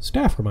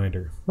 staff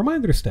reminder.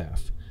 Reminder to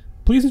staff.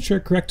 Please ensure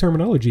correct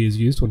terminology is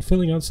used when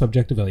filling out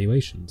subject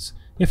evaluations.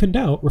 If in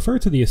doubt, refer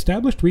to the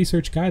established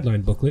research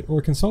guideline booklet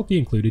or consult the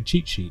included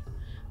cheat sheet.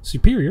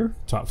 Superior,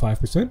 top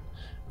 5%.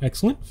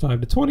 Excellent,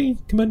 5 to 20.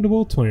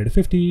 Commendable, 20 to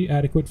 50.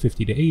 Adequate,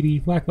 50 to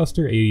 80.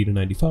 Lackluster, 80 to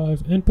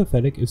 95. And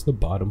pathetic is the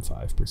bottom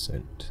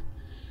 5%.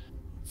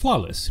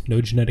 Flawless,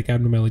 no genetic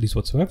abnormalities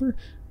whatsoever.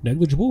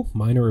 Negligible,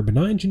 minor or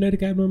benign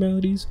genetic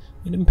abnormalities.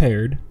 And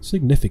impaired,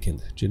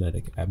 significant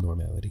genetic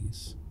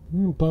abnormalities.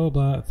 Blah, blah,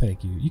 blah.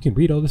 Thank you. You can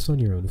read all this on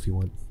your own if you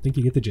want. Think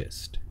you get the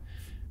gist.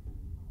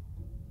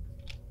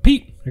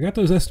 Pete, I got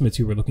those estimates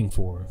you were looking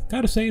for.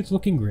 Gotta say, it's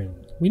looking grim.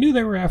 We knew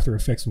there were after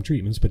effects from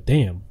treatments, but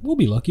damn, we'll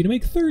be lucky to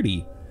make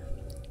 30.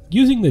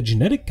 Using the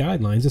genetic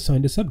guidelines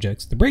assigned to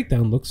subjects, the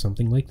breakdown looks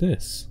something like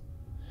this.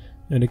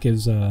 and it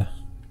gives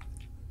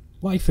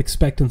life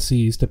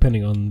expectancies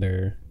depending on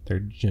their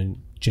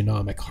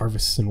genomic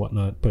harvests and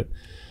whatnot, but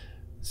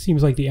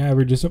seems like the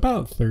average is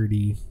about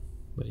 30,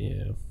 but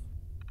yeah.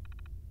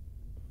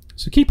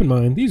 So keep in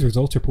mind, these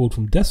results are pulled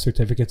from death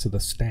certificates of the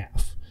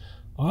staff.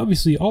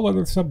 Obviously, all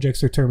other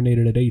subjects are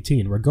terminated at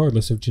 18,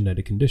 regardless of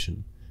genetic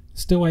condition.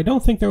 Still, I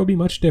don't think there will be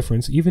much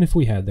difference even if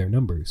we had their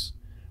numbers.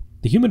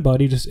 The human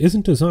body just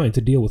isn't designed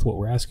to deal with what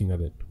we're asking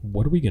of it.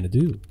 What are we going to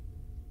do?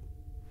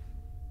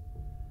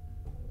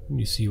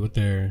 You see with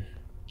their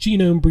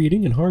genome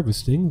breeding and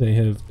harvesting, they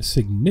have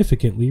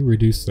significantly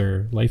reduced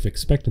their life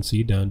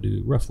expectancy down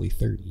to roughly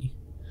 30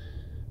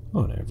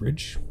 on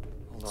average.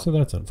 So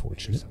that's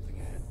unfortunate.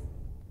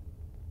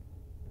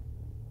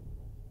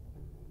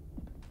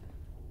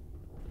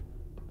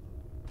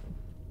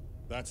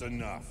 That's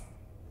enough.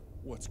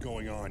 What's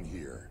going on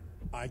here?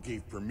 I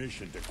gave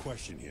permission to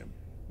question him,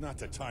 not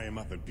to tie him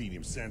up and beat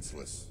him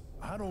senseless.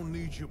 I don't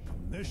need your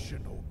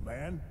permission, old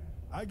man.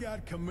 I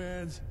got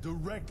commands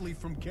directly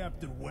from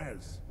Captain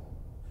Wes.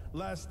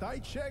 Last I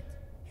checked,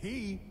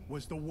 he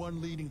was the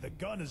one leading the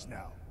gunners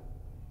now.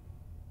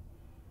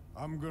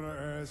 I'm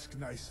gonna ask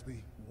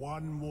nicely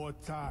one more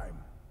time.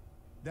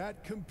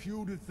 That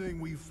computer thing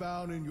we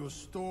found in your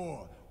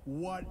store,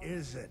 what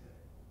is it?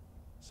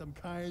 Some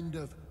kind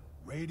of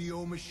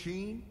radio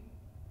machine?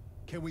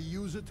 Can we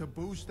use it to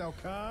boost our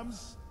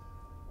comms?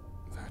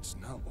 That's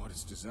not what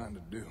it's designed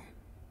to do.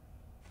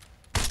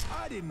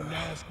 I didn't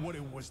ask what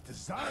it was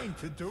designed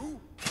to do.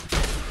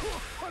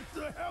 What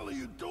the hell are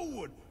you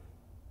doing?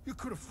 You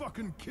could have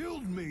fucking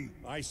killed me.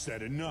 I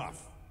said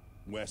enough.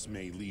 Wes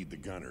may lead the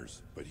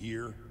gunners, but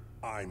here,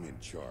 I'm in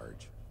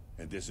charge.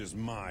 And this is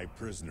my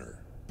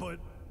prisoner. But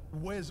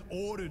Wes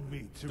ordered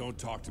me to... Don't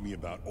talk to me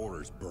about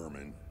orders,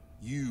 Berman.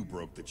 You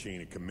broke the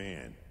chain of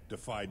command,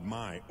 defied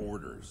my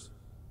orders.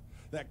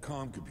 That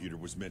comm computer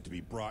was meant to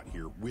be brought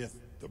here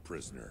with the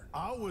prisoner.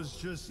 I was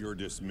just... You're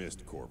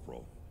dismissed,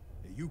 Corporal.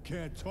 You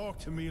can't talk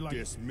to me like...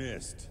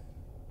 Dismissed.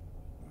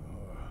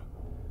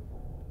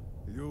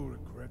 You'll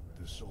regret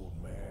this, old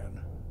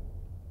man.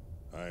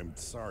 I'm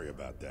sorry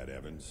about that,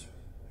 Evans.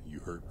 You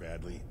hurt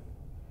badly?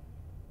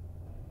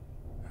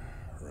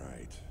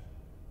 Right.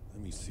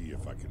 Let me see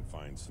if I can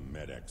find some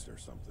med-X or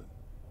something.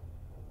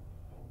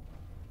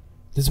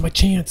 This is my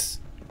chance.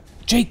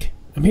 Jake,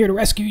 I'm here to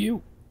rescue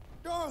you.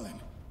 Darling!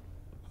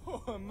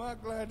 Oh, am I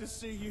glad to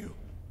see you.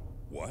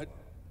 What?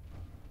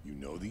 You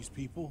know these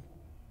people?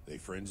 They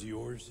friends of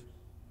yours?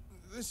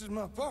 This is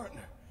my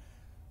partner.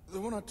 The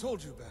one I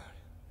told you about.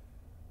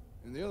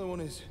 And the other one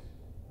is...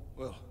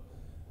 well,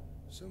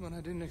 someone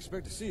I didn't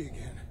expect to see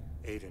again.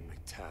 Aiden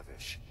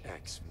McTavish,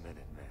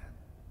 ex-Minuteman.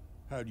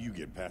 How'd you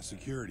get past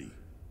security?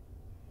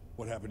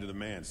 What happened to the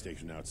man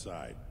stationed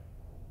outside?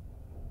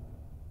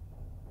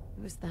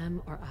 It was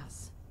them or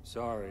us.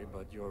 Sorry,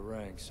 but your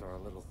ranks are a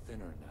little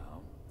thinner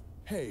now.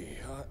 Hey,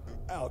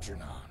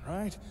 Algernon,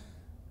 right?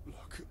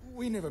 Look,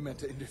 we never meant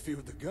to interfere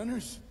with the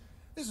gunners.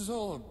 This is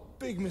all a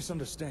big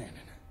misunderstanding.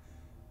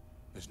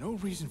 There's no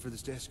reason for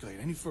this to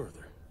escalate any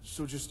further.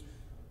 So just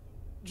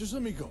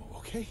let me go,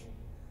 okay?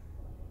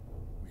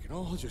 We can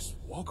all just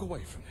walk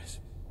away from this.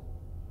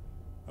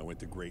 I went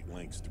to great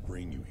lengths to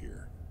bring you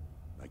here.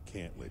 I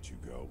can't let you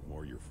go,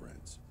 or your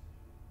friends.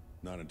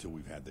 Not until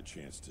we've had the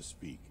chance to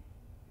speak.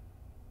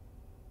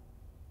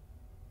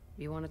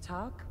 You want to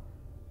talk?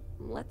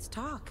 Let's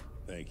talk.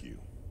 Thank you.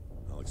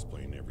 I'll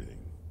explain everything.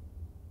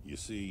 You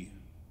see,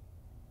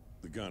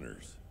 the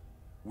gunners,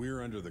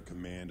 we're under the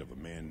command of a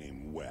man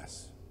named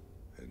Wes.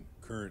 And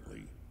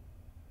currently,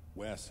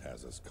 Wes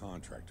has us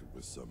contracted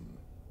with some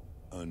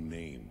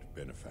unnamed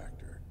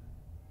benefactor.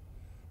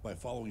 By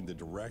following the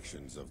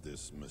directions of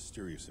this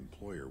mysterious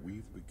employer,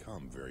 we've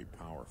become very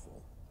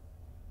powerful.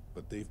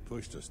 But they've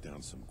pushed us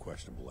down some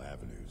questionable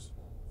avenues,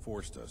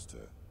 forced us to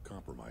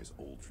compromise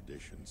old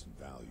traditions and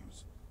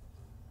values.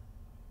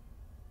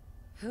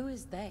 Who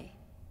is they?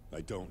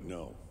 I don't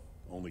know.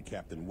 Only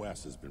Captain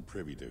Wes has been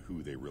privy to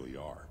who they really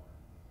are.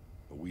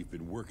 But we've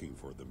been working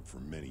for them for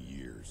many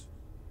years.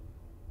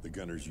 The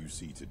gunners you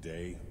see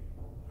today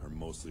are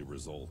mostly a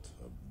result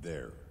of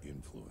their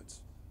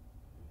influence.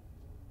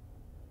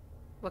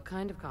 What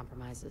kind of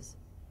compromises?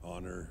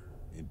 Honor,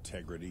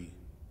 integrity,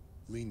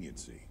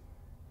 leniency.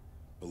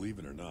 Believe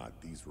it or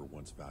not, these were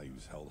once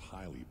values held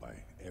highly by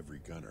every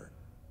gunner.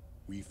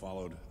 We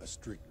followed a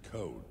strict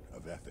code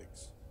of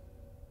ethics.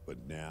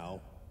 But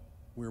now,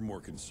 we're more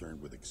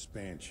concerned with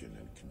expansion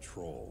and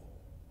control.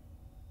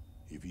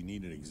 If you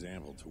need an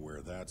example to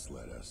where that's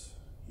led us,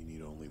 you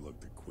need only look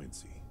to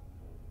Quincy.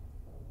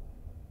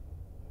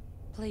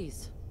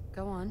 Please,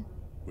 go on.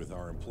 With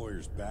our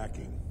employer's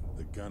backing,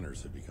 the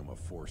gunners have become a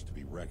force to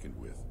be reckoned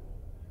with.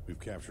 We've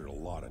captured a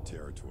lot of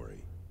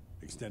territory,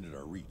 extended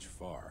our reach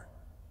far.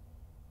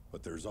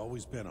 But there's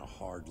always been a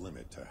hard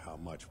limit to how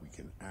much we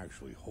can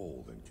actually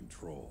hold and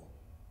control.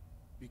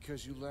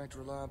 Because you lacked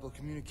reliable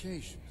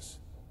communications.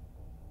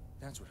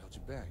 That's what held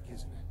you back,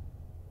 isn't it?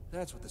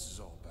 That's what this is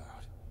all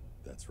about.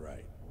 That's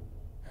right.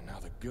 And now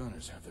the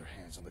gunners have their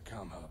hands on the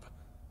comm hub.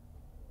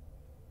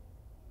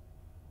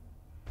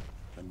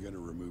 I'm gonna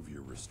remove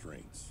your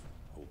restraints.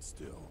 Hold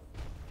still.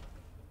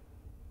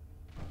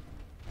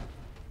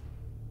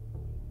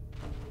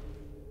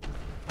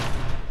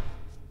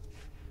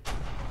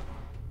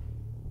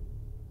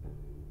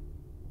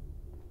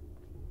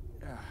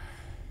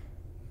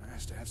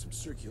 Nice to have some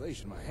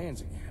circulation in my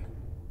hands again.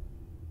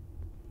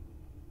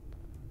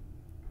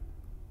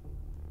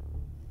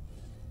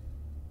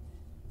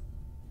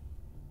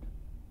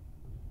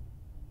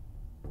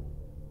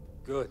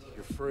 Good,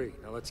 you're free.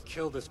 Now let's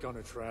kill this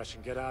gunner trash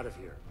and get out of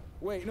here.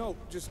 Wait, no,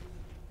 just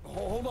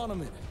hold on a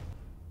minute.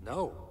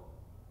 No.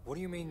 What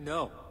do you mean,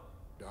 no?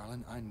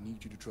 Darling, I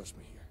need you to trust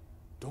me here.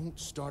 Don't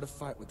start a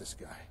fight with this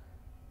guy.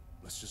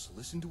 Let's just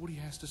listen to what he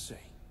has to say.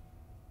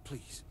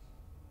 Please.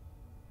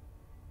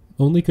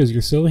 Only because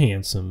you're so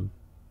handsome.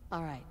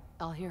 All right,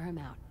 I'll hear him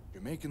out.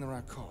 You're making the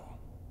right call.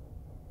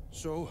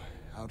 So,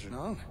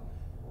 Algernon,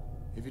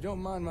 if you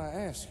don't mind my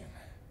asking,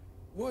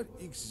 what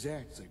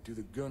exactly do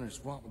the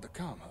gunners want with the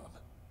comm hub?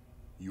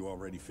 You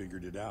already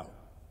figured it out.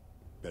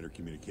 Better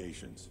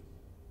communications.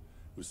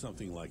 With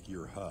something like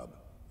your hub,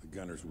 the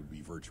gunners would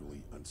be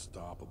virtually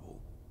unstoppable.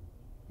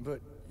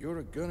 But you're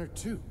a gunner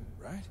too,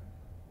 right?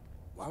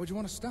 Why would you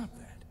want to stop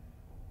that?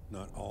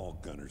 Not all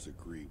gunners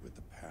agree with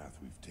the path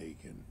we've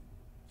taken.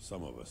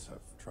 Some of us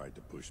have tried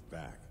to push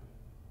back.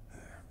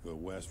 The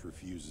West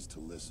refuses to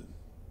listen.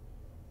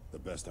 The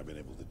best I've been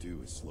able to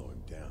do is slow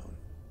him down.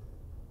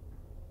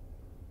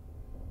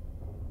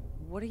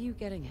 What are you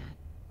getting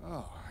at?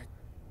 Oh,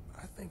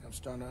 I think I'm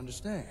starting to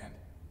understand.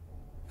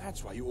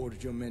 That's why you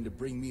ordered your men to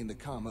bring me and the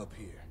comm up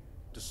here.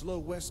 To slow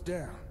West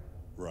down.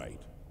 Right.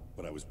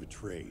 But I was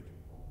betrayed.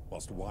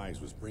 Whilst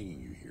Wise was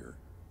bringing you here,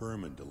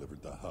 Berman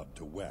delivered the hub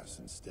to Wes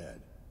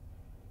instead.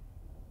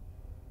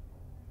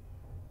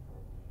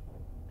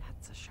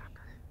 That's a shocker.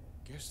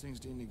 Guess things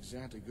didn't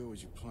exactly go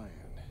as you planned.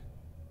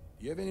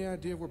 You have any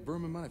idea where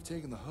Berman might have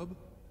taken the hub?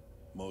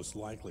 Most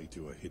likely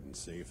to a hidden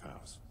safe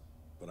house,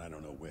 but I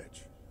don't know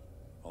which.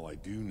 All I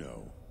do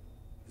know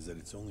is that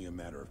it's only a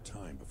matter of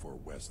time before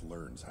Wes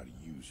learns how to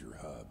use your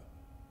hub.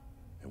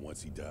 And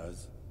once he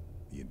does,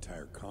 the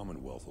entire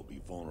Commonwealth will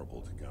be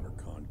vulnerable to gunner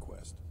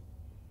conquest.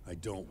 I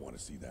don't want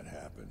to see that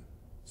happen.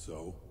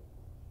 So,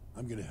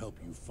 I'm gonna help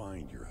you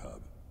find your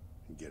hub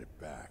and get it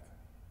back.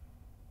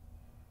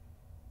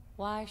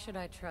 Why should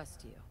I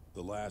trust you?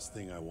 The last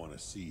thing I want to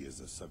see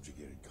is a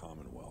subjugated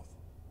Commonwealth,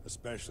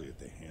 especially at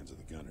the hands of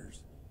the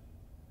gunners.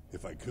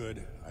 If I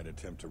could, I'd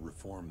attempt to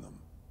reform them.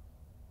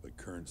 But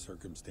current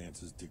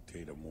circumstances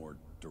dictate a more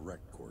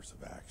direct course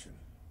of action.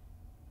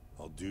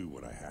 I'll do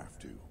what I have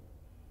to,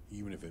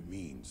 even if it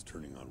means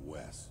turning on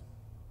Wes.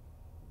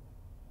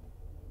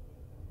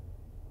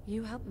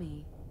 You help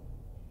me,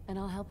 and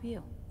I'll help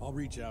you. I'll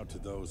reach out to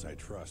those I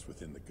trust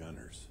within the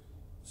gunners.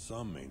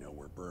 Some may know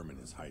where Berman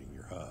is hiding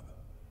your hub.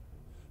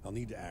 I'll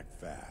need to act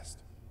fast.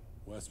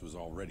 Wes was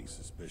already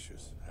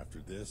suspicious. After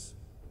this,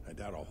 I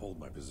doubt I'll hold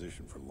my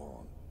position for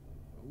long.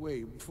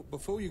 Wait,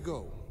 before you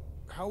go,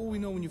 how will we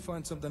know when you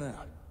find something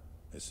out?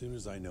 As soon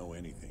as I know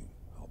anything,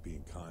 I'll be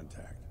in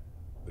contact.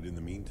 But in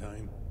the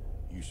meantime,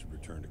 you should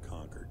return to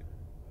Concord.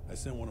 I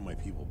sent one of my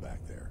people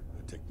back there,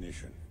 a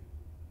technician.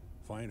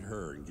 Find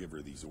her and give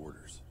her these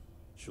orders.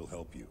 She'll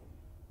help you.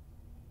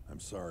 I'm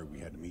sorry we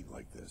had to meet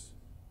like this,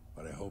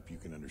 but I hope you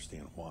can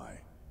understand why.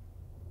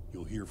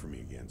 You'll hear from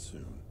me again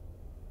soon.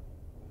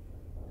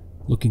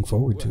 Looking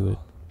forward to it.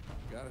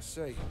 Gotta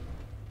say, you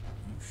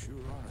sure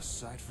are a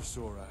sight for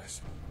sore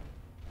eyes.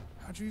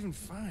 How'd you even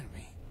find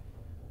me?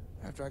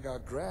 After I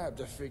got grabbed,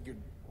 I figured...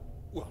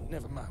 Well,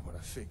 never mind what I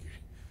figured.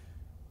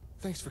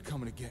 Thanks for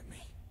coming to get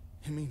me.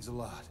 It means a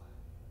lot.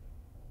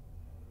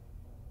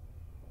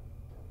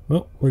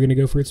 Well, we're gonna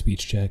go for a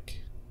speech check.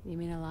 You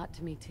mean a lot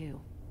to me, too.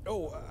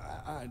 Oh,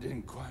 I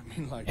didn't quite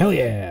mean like Hell that,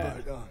 yeah!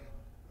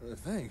 But,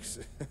 thanks.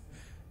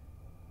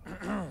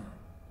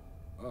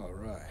 All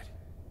right.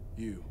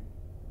 You.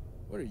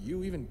 What are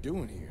you even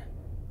doing here?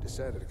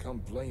 Decided to come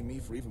blame me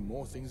for even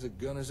more things the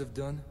gunners have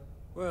done?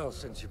 Well,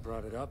 since you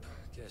brought it up,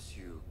 guess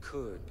you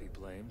could be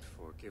blamed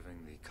for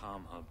giving the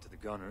comm hub to the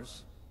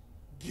gunners.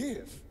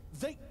 Give?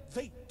 They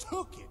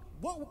took it.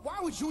 Why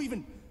would you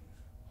even...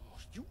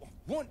 You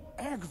one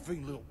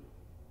aggravating little...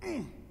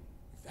 If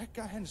that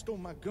guy hadn't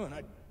stolen my gun,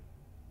 I'd...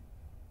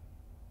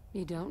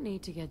 You don't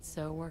need to get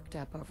so worked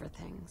up over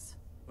things.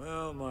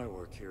 Well, my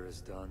work here is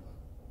done.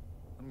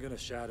 I'm gonna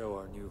shadow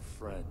our new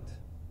friend.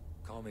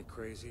 Call me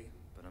crazy,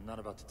 but I'm not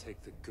about to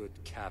take the good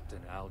Captain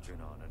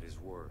Algernon at his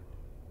word.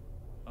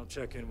 I'll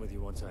check in with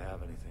you once I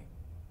have anything.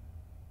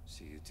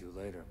 See you two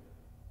later.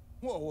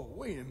 Whoa,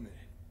 wait a minute.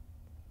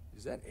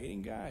 Is that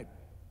Aiden guy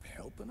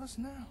helping us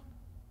now?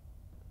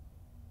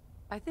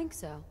 I think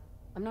so.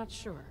 I'm not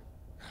sure.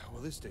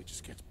 Well, this day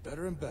just gets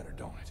better and better,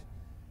 don't it?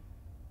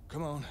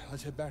 Come on,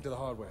 let's head back to the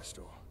hardware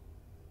store.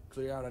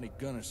 Clear out any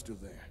gunners still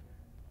there.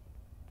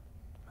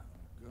 I'm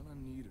gonna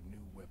need a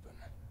new weapon.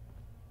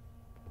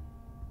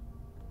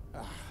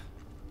 Ah,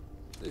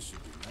 this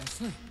should do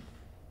nicely.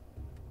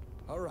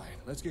 All right,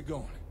 let's get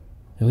going.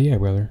 Hell yeah,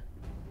 brother.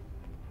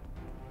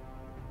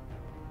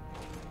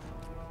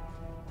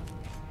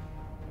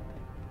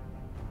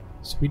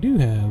 we do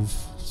have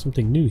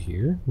something new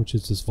here, which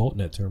is this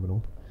VaultNet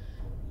terminal.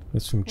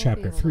 That's from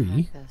Chapter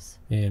 3,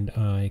 and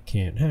I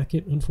can't hack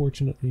it,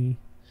 unfortunately.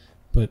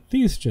 But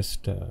these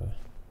just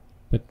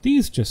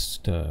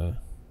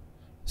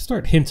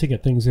start hinting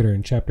at things that are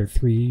in Chapter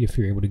 3 if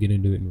you're able to get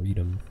into it and read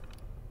them.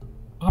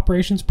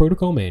 Operations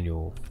Protocol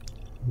Manual.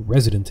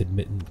 Resident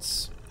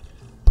Admittance.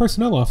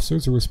 Personnel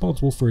officers are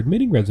responsible for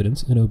admitting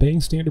residents and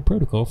obeying standard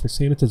protocol for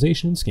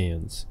sanitization and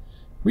scans.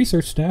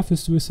 Research staff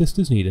is to assist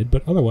as needed,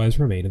 but otherwise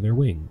remain in their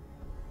wing.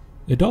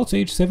 Adults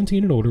aged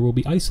 17 and older will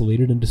be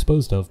isolated and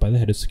disposed of by the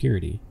head of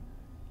security.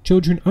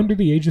 Children under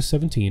the age of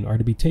 17 are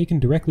to be taken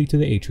directly to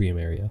the atrium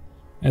area.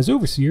 As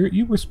overseer,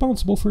 you are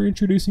responsible for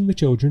introducing the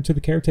children to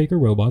the caretaker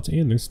robots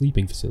and their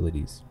sleeping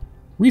facilities.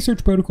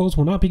 Research protocols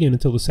will not begin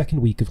until the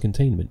second week of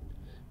containment.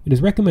 It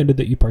is recommended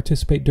that you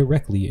participate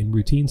directly in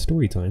routine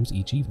story times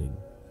each evening.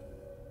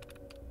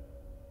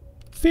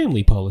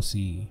 Family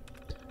Policy.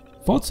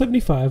 Vault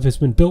 75 has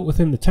been built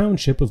within the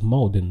township of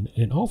Malden,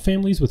 and all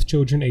families with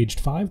children aged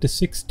 5 to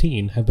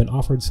 16 have been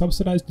offered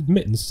subsidized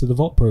admittance to the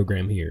Vault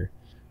program here.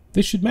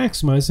 This should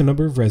maximize the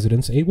number of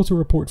residents able to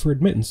report for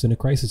admittance in a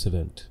crisis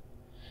event.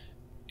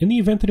 In the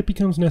event that it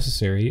becomes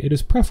necessary, it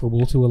is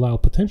preferable to allow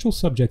potential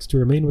subjects to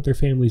remain with their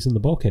families in the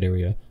bulkhead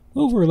area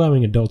over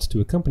allowing adults to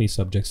accompany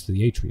subjects to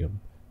the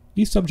atrium.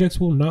 These subjects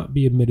will not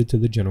be admitted to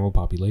the general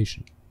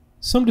population.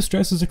 Some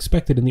distress is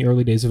expected in the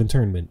early days of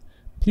internment.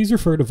 Please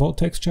refer to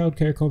Vault-Tech's Child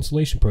Care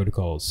Constellation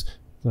Protocols,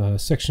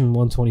 Section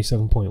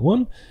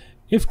 127.1,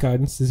 if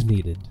guidance is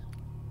needed.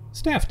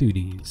 Staff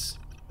Duties.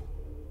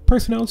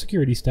 Personnel and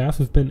security staff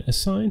have been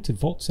assigned to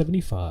Vault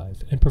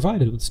 75 and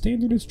provided with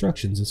standard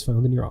instructions as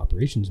found in your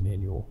operations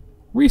manual.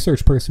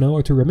 Research personnel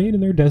are to remain in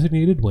their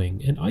designated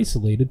wing and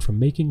isolated from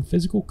making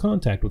physical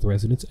contact with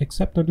residents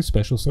except under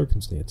special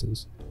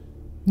circumstances.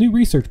 New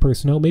research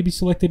personnel may be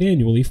selected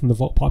annually from the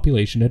Vault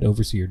population at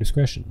overseer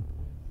discretion.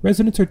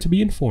 Residents are to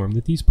be informed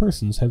that these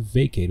persons have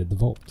vacated the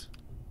Vault.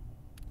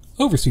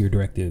 Overseer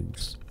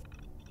Directives.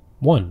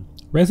 1.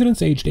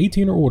 Residents aged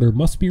 18 or older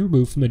must be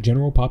removed from the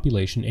general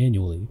population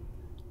annually.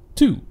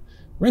 2.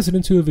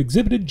 Residents who have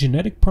exhibited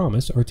genetic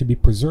promise are to be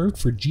preserved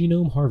for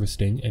genome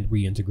harvesting and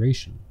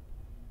reintegration.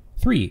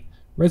 3.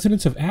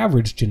 Residents of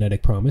average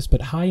genetic promise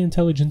but high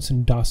intelligence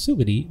and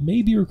docility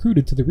may be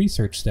recruited to the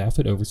research staff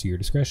at overseer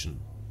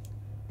discretion.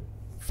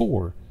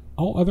 4.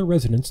 All other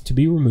residents to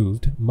be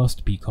removed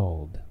must be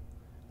called.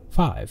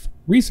 5.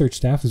 Research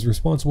staff is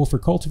responsible for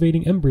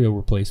cultivating embryo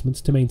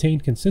replacements to maintain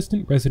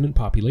consistent resident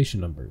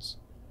population numbers.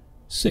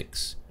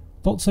 6.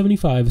 Vault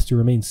 75 is to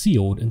remain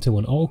sealed until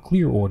an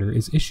all-clear order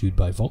is issued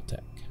by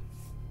Vault-Tech.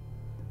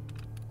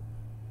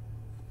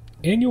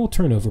 Annual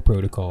Turnover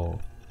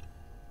Protocol.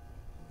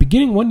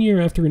 Beginning 1 year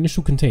after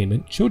initial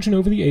containment, children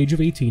over the age of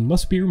 18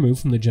 must be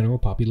removed from the general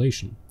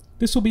population.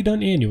 This will be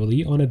done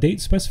annually on a date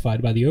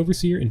specified by the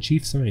Overseer and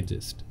Chief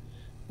Scientist.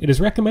 It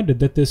is recommended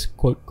that this,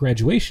 quote,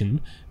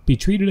 graduation be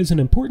treated as an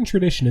important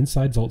tradition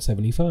inside Vault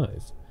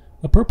 75.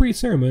 Appropriate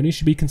ceremonies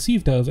should be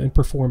conceived of and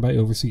performed by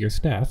Overseer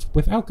staff,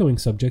 with outgoing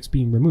subjects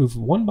being removed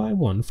one by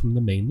one from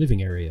the main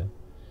living area.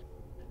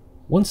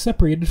 Once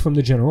separated from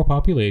the general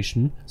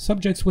population,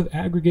 subjects with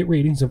aggregate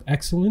ratings of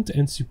excellent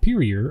and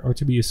superior are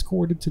to be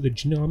escorted to the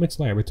genomics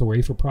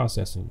laboratory for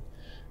processing.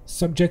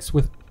 Subjects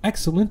with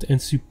excellent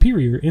and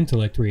superior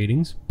intellect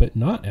ratings, but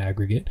not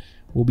aggregate,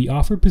 will be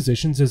offered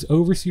positions as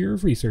Overseer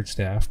of Research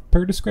Staff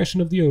per discretion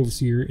of the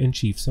Overseer and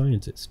Chief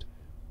Scientist.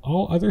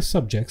 All other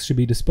subjects should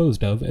be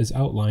disposed of as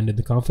outlined in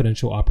the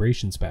confidential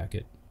operations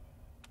packet.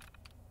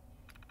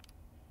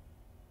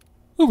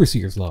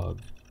 Overseer's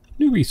Log.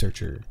 New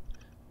Researcher.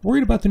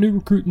 Worried about the new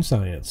recruit in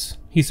science.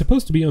 He's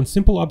supposed to be on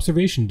simple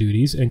observation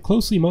duties and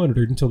closely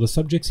monitored until the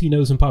subjects he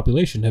knows in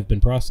population have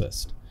been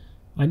processed.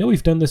 I know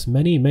we've done this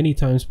many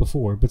times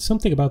before, but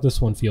something about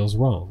this one feels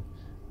wrong.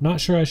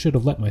 Not sure I should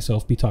have let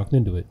myself be talked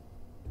into it.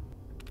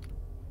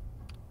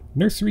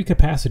 Nursery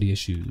capacity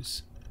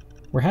issues.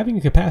 We're having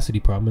a capacity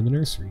problem in the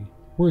nursery.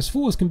 We're as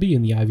full as can be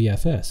in the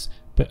IVFS,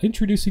 but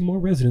introducing more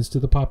residents to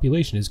the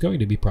population is going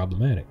to be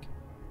problematic.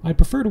 I'd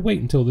prefer to wait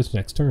until this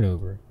next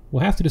turnover.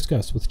 We'll have to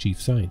discuss with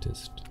Chief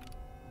Scientist.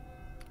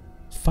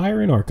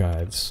 Fire in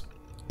archives.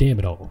 Damn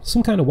it all.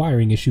 Some kind of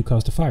wiring issue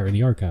caused a fire in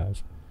the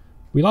archive.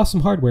 We lost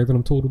some hardware that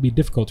I'm told will be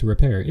difficult to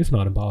repair, if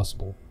not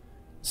impossible.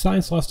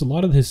 Science lost a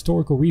lot of the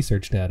historical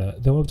research data,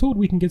 though I'm told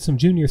we can get some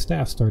junior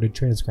staff started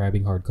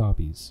transcribing hard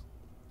copies.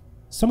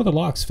 Some of the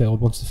locks failed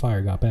once the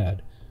fire got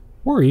bad.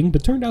 Worrying,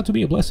 but turned out to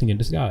be a blessing in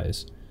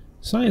disguise.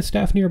 Science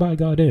staff nearby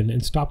got in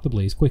and stopped the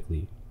blaze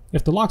quickly.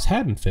 If the locks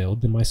hadn't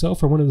failed, then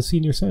myself or one of the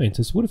senior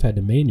scientists would have had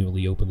to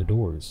manually open the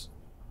doors.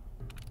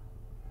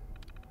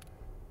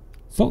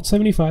 Vault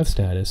 75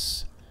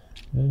 status.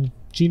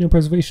 Genome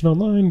preservation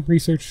online,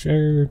 research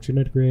error,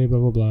 genetic array, blah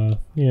blah blah.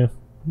 Yeah,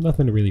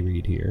 nothing to really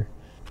read here.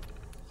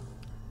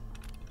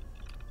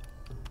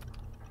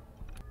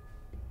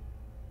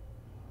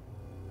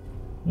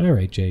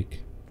 Alright,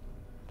 Jake.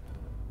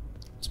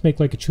 Let's make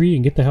like a tree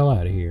and get the hell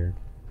out of here.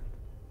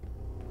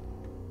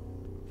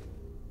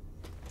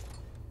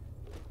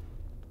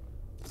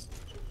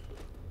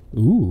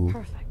 Ooh.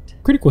 Perfect.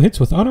 Critical hits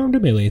with unarmed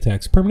and melee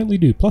attacks permanently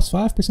do plus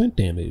 5%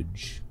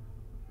 damage.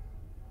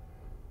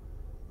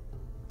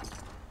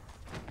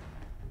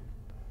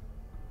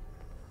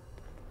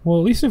 Well,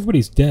 at least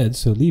everybody's dead,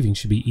 so leaving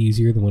should be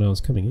easier than when I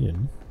was coming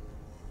in.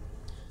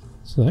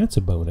 So that's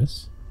a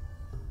bonus.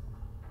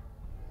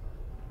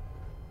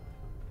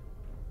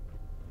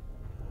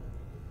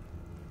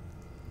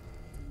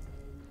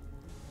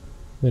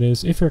 That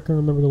is, if I can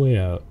remember the way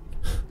out.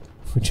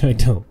 Which I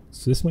don't,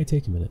 so this might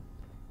take a minute.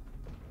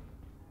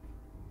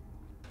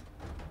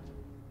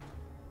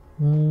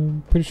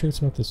 Pretty sure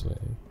it's not this way.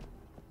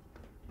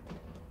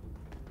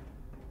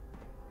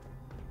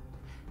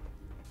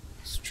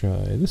 Let's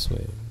try this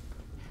way.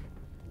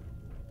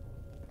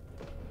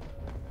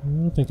 I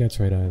don't think that's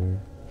right either.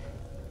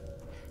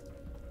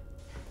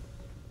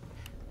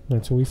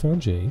 That's where we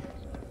found Jake.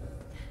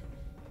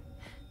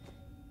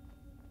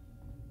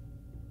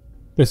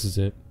 This is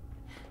it.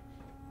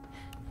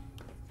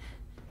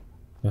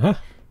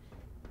 Aha!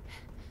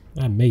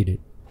 I made it.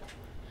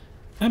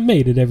 I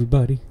made it,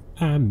 everybody.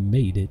 I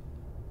made it.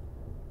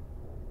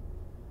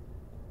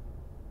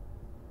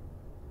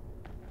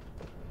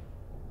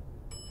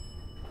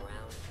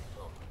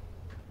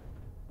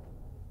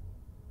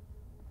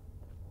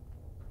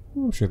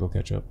 I'm sure they'll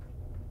catch up.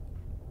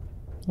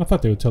 I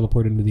thought they would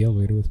teleport into the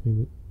elevator with me,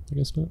 but I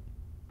guess not.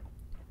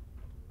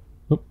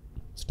 Oh,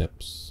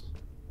 steps.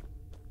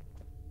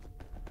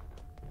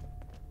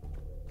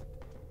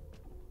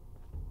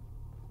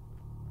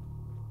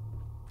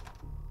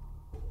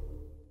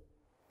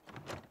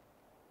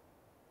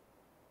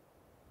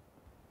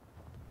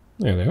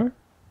 There they are.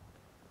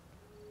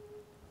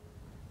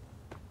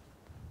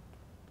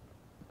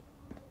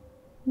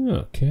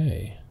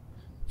 Okay.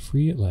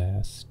 Free at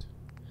last.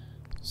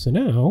 So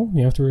now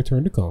we have to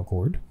return to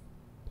Concord,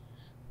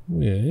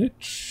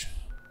 which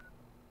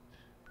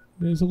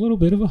is a little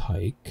bit of a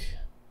hike.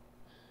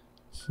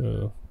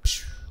 So,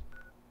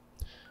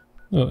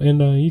 oh,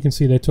 and you can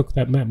see they took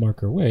that map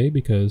marker away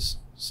because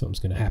something's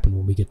going to happen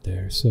when we get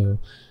there. So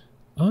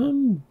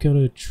I'm going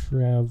to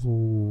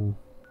travel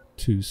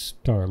to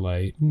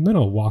Starlight, and then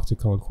I'll walk to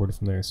Concord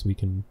from there so we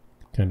can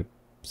kind of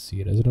see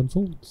it as it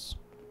unfolds.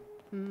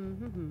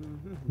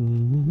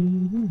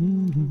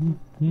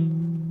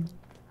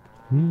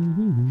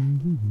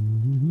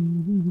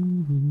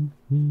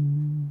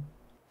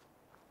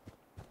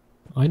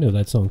 I know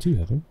that song too,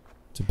 Heather.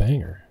 It's a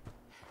banger.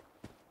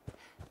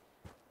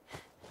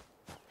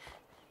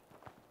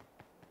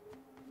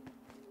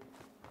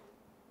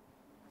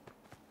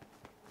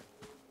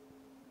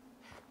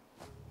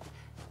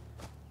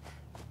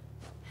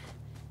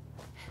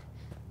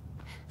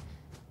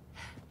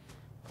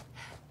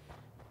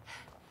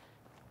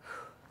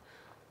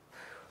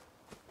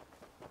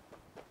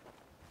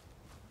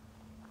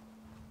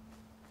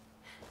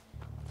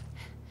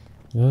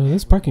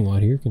 This parking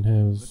lot here can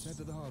have... Let's head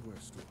to the hardware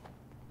store.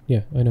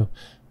 Yeah, I know.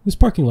 This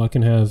parking lot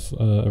can have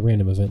a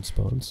random event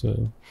spawn,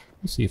 so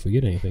let's see if we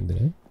get anything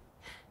today.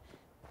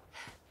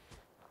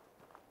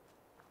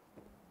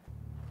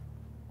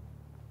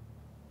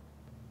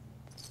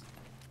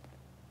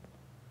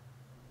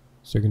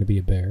 Is there going to be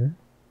a bear?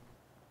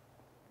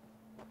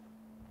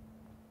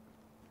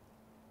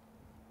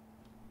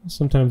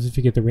 Sometimes if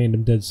you get the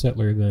random dead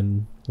settler,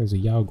 then there's a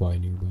Yaogwai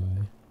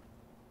nearby.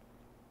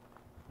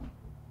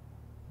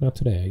 Not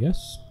today, I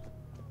guess.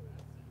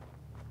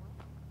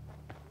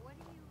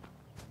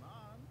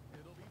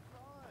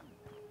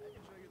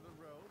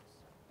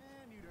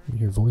 You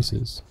hear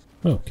voices.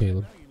 Oh,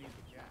 Caleb.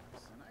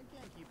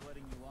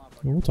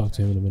 Well, we'll talk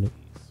to him in a minute.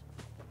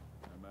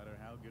 No matter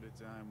how good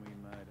a time we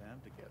might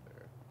have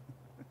together.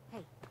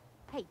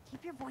 Hey,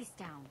 keep your voice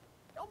down.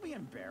 Don't be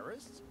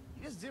embarrassed.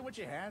 You just did what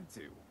you had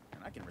to,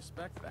 and I can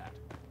respect that.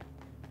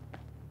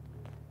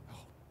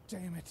 Oh,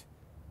 damn it.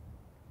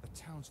 The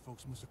townsfolk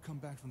must have come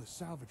back from the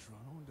salvage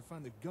run only to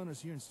find the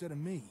gunners here instead of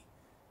me.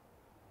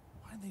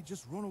 Why didn't they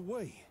just run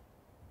away?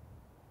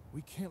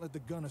 We can't let the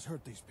gunners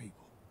hurt these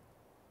people.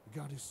 We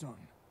gotta do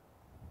something.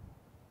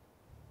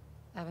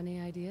 Have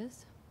any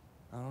ideas?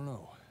 I don't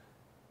know.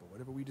 But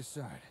whatever we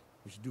decide,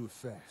 we should do it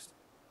fast.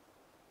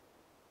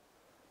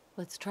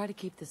 Let's try to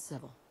keep this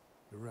civil.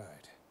 You're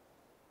right.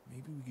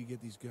 Maybe we could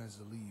get these guys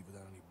to leave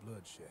without any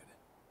bloodshed.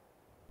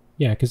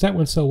 Yeah, because that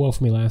went so well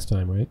for me last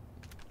time, right?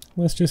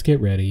 Let's just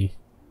get ready.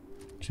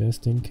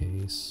 Just in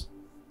case.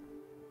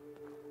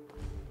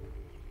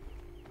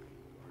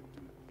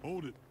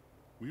 Hold it.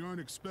 We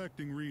aren't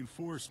expecting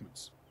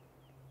reinforcements.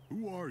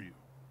 Who are you?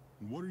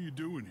 And what are you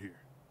doing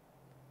here?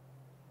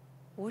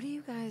 What are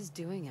you guys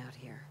doing out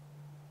here?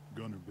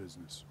 Gunner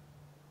business.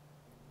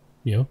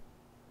 Yeah.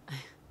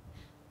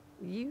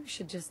 You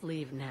should just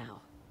leave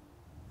now.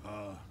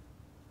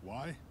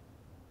 Why?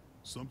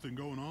 Something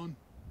going on?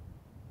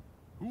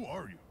 Who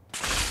are you?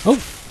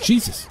 Oh,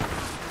 Jesus.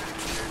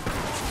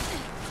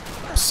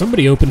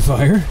 Somebody opened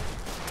fire.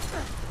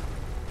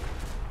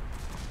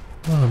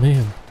 Oh,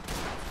 man.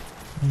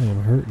 I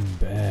am hurting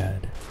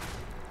bad.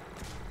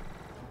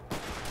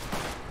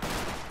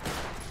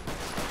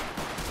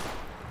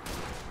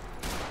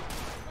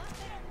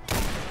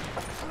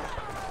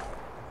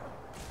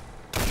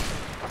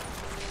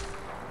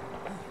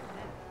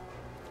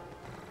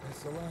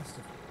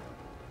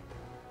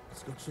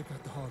 Let's go check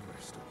out the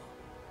hardware store.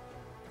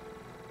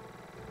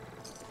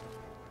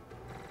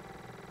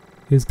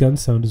 His gun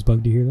sound is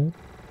bugged. Do you hear that?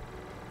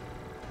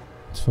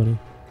 It's funny.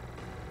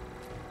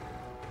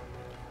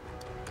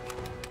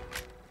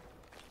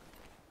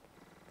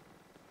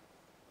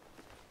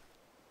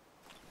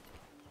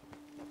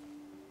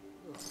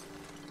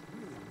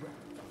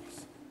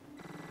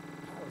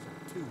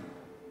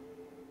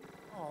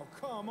 Oh,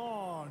 come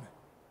on!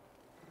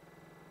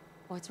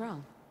 What's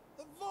wrong?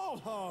 The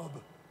Vault Hub!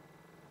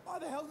 Why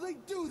the hell did they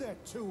do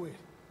that to it?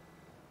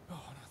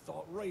 Oh, and I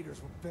thought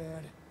raiders were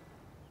bad.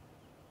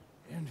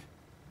 And...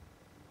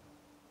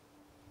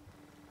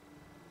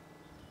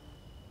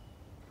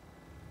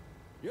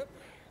 Yep,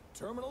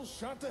 terminal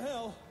shot to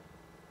hell.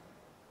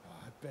 Oh,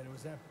 I bet it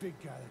was that big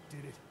guy that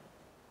did it.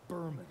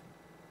 Berman.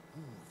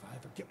 Ooh, if I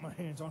ever get my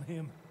hands on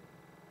him.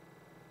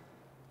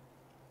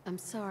 I'm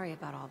sorry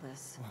about all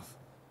this. Well,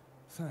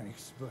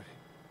 thanks, but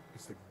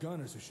it's the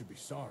gunners who should be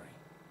sorry.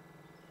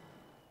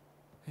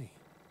 Hey,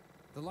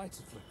 the lights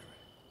are flickering.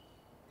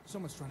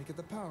 Someone's trying to get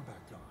the power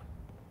back on.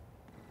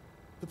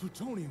 The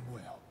plutonium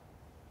well.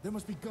 There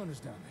must be gunners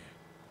down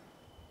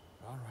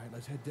there. All right,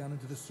 let's head down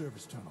into the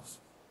service tunnels.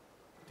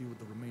 Deal with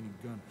the remaining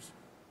gunners.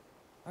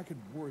 I could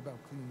worry about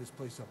cleaning this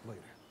place up later.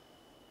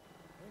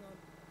 Hang on.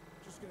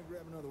 Just gonna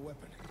grab another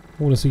weapon.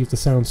 I want to see if the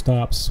sound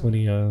stops when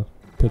he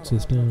puts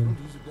this down.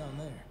 Use it down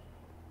there.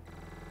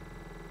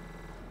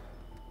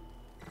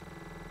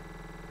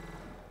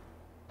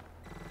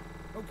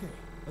 Okay.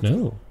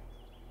 No.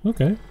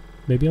 Okay.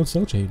 Maybe I'll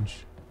still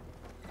change.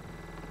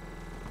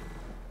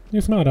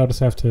 If not, I'll just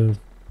have to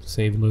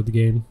save and load the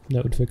game.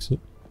 That would fix it.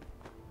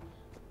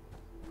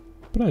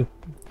 But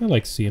I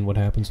like seeing what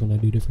happens when I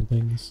do different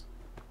things.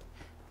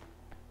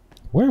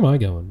 Where am I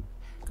going?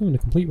 I'm going the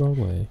complete wrong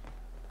way.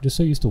 I'm just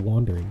so used to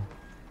wandering.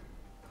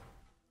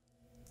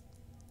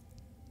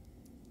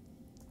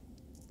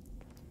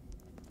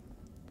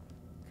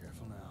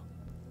 Careful now.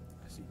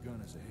 I see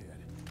gunners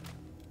ahead.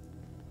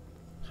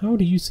 How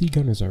do you see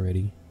gunners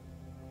already?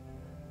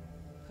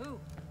 Who?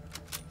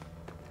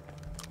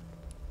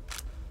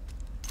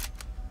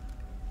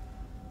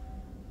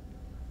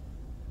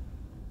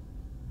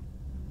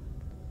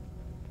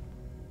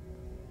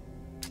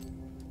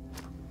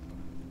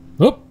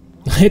 Oh!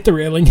 I hit the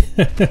railing.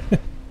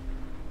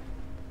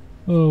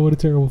 Oh, what a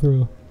terrible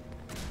throw.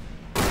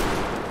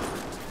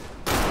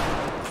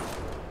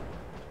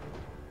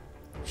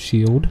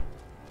 Shield.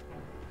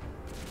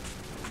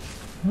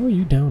 How are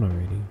you down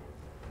already?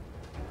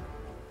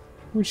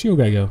 Where'd Shield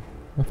guy go?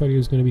 I thought he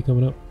was going to be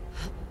coming up.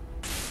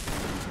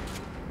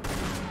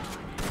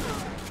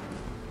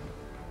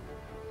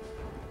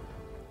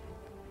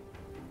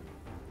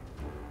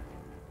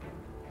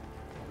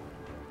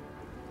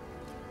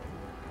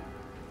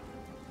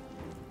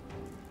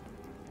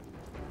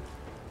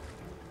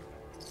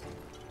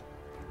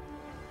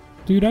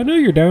 Dude, I know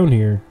you're down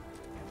here.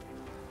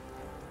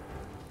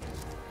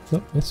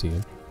 Oh, I see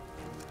him.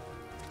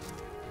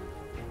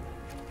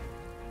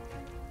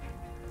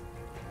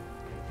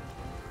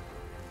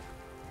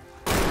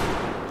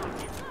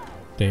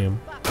 Damn.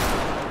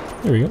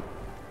 There we go.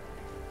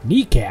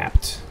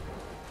 Kneecapped.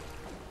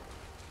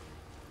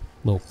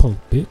 Little punk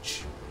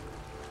bitch.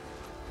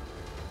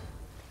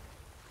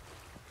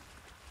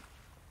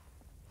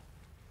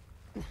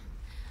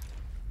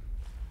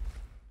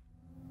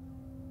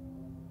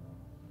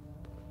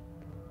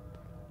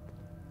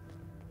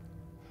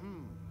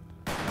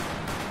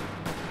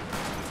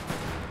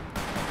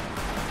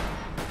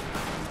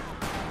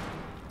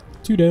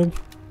 Two down.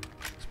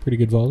 It's a pretty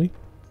good volley.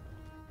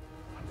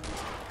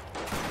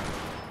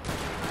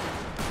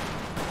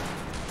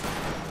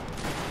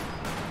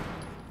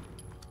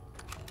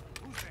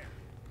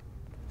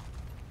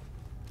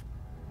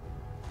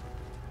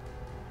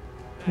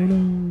 Oh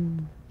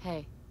no.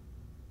 Hey.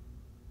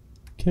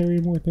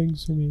 Carry more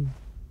things for me.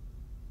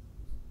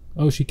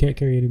 Oh, she can't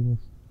carry anymore.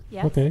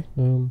 Yes? Okay,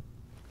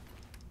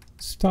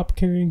 stop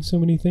carrying so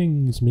many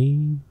things,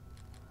 me.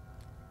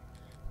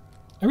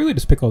 I really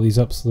just pick all these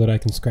up so that I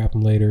can scrap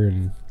them later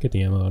and get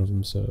the ammo out of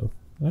them, so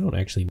I don't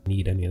actually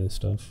need any of this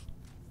stuff.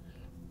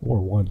 Or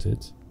want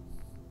it.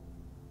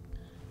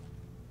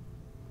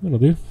 That'll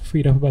do.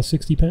 Freed up about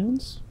 60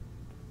 pounds.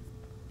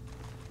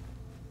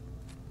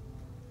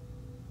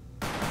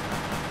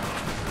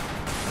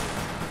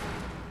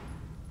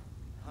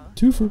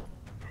 Twofer.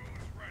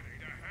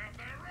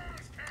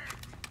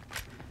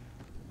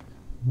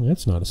 Well,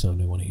 that's not a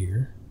sound I want to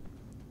hear.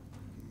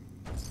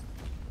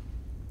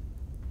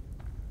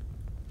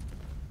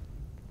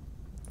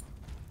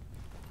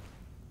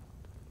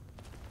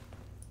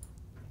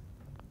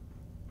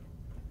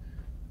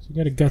 So you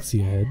got a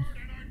gutsy ahead.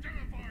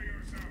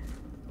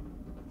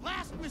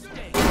 Last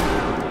mistake.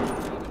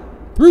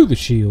 Through the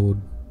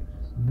shield.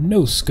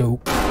 No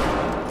scope.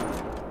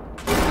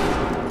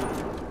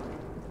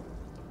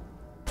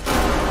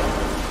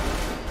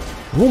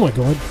 Oh my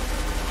god.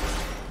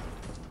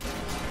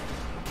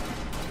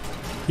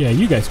 Yeah,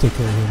 you guys take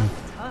care of him.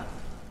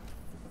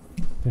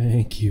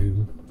 Thank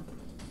you.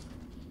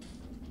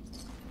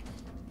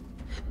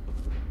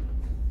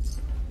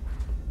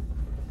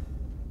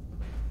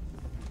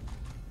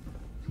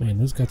 Man,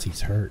 those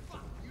gutsies hurt.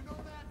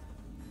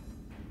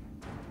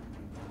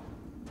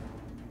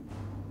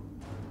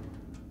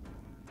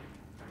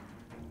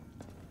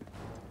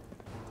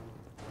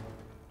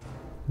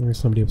 There's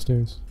somebody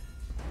upstairs.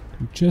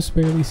 Can just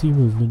barely see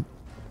movement.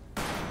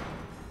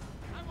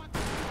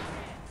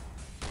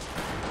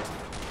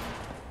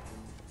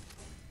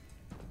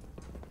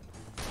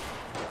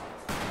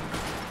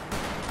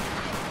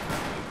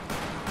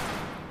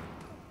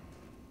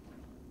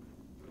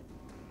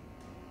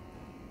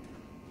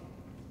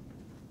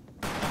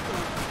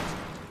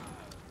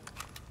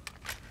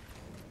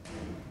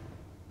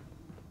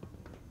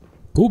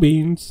 Cool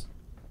beans.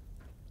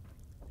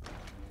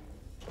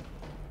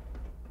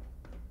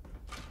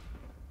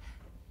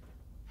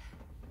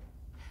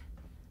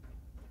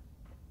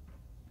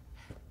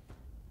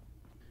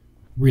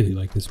 Really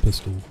like this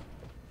pistol.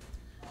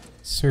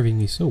 It's serving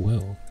me so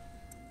well.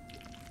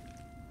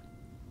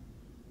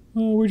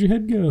 Oh, where'd your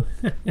head go?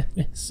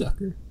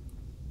 Sucker.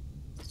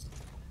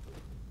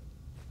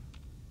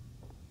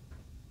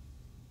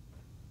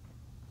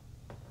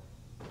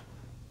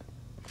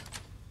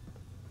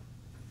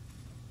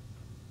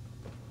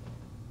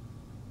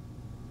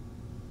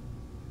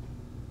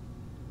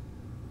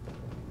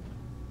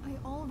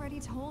 I already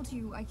told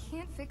you I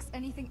can't fix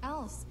anything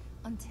else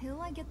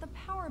until I get the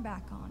power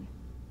back on.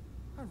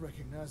 I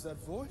recognize that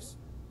voice.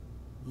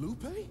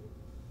 Lupe?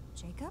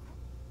 Jacob?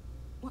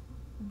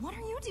 What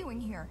are you doing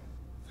here?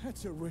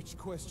 That's a rich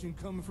question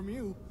coming from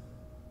you.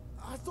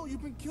 I thought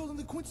you'd been killed in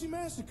the Quincy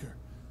massacre.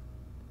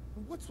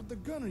 What's with the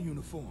gunner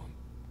uniform?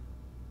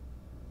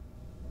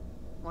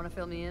 Want to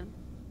fill me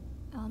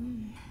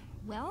in?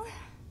 Well,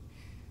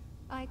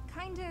 I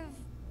kind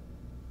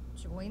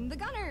of joined the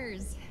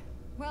Gunners.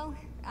 Well,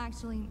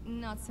 actually,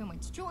 not so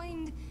much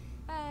joined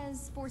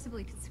as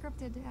forcibly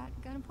conscripted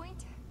at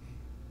gunpoint.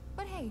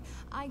 But hey,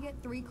 I get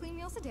 3 clean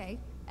meals a day,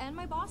 and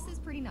my boss is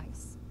pretty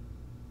nice.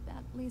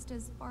 At least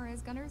as far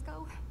as gunners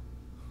go.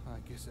 I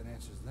guess that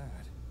answers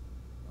that.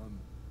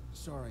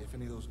 Sorry if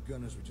any of those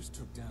gunners we just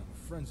took down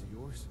were friends of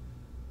yours.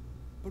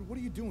 But what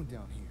are you doing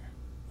down here?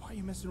 Why are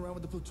you messing around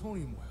with the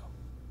plutonium well?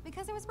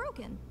 Because it was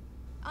broken.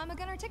 I'm a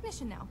gunner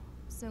technician now,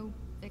 so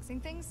fixing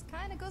things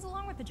kinda goes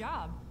along with the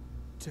job.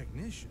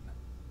 Technician?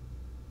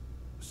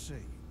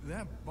 Say,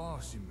 that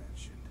boss you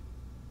mentioned,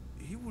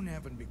 he wouldn't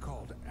happen to be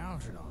called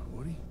Algernon,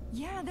 would he?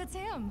 Yeah, that's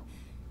him.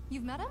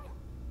 You've met him?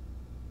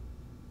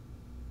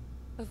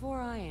 Before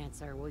I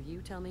answer, will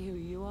you tell me who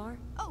you are?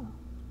 Oh,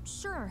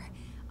 sure.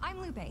 I'm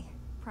Lupe,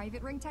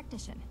 private ring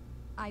technician.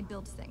 I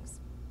build things.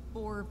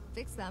 Or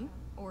fix them,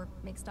 or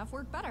make stuff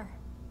work better.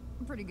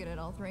 I'm pretty good at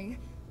all 3.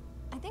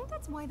 I think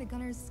that's why the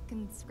Gunners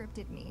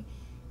conscripted me,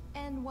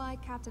 and why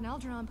Captain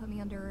Algernon put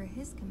me under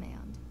his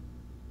command.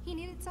 He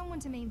needed someone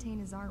to maintain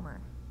his armor.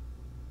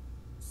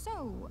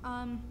 So,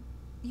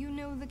 you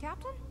know the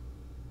captain?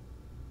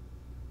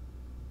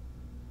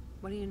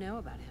 What do you know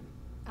about him?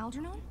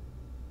 Algernon?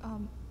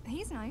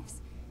 He's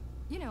nice.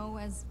 You know,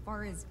 as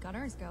far as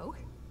gunners go.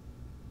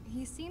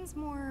 He seems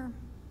more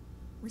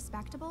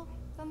respectable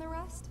than the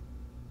rest.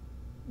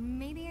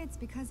 Maybe it's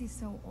because he's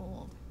so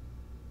old.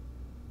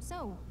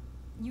 So,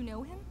 you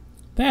know him?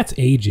 That's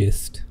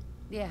ageist.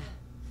 Yeah.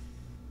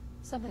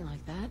 Something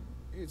like that.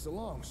 It's a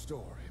long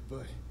story,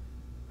 but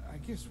I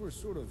guess we're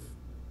sort of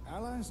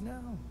allies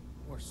now,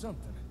 or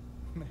something.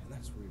 Man,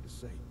 that's weird to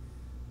say.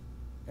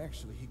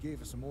 Actually, he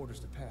gave us some orders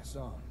to pass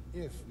on,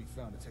 if we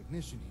found a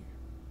technician here.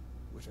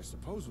 Which I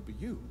suppose would be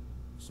you.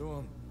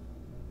 So,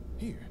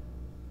 here.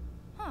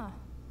 Huh.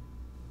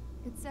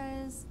 It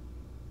says,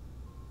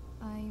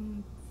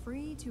 I'm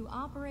free to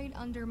operate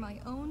under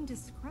my own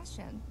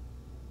discretion.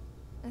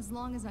 As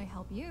long as I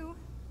help you,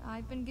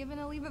 I've been given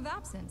a leave of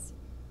absence.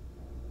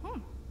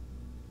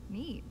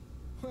 Neat.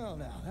 Well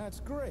now, that's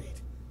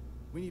great.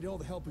 We need all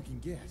the help we can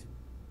get.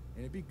 And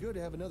it'd be good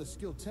to have another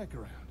skilled tech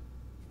around.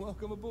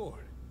 Welcome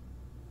aboard.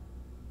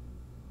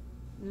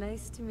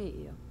 Nice to meet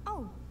you.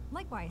 Oh,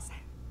 likewise.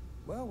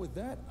 Well, with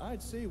that,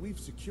 I'd say we've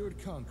secured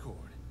Concord.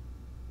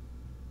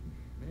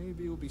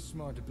 Maybe it would be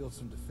smart to build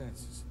some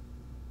defenses.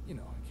 You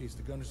know, in case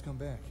the gunners come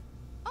back.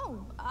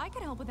 Oh, I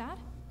could help with that.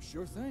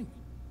 Sure thing.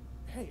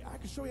 Hey, I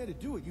can show you how to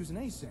do it using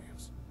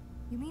ASAMs.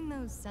 You mean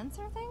those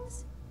sensor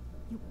things?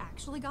 You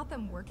actually got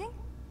them working?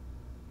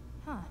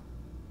 Huh.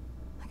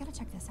 I gotta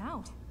check this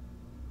out.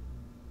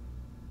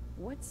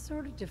 What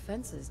sort of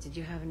defenses did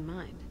you have in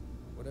mind?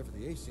 Whatever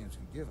the ASAMs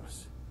can give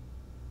us.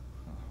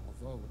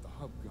 Although with the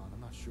hub gone, I'm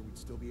not sure we'd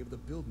still be able to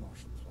build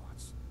martial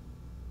plots.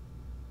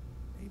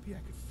 Maybe I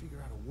could figure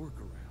out a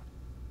workaround.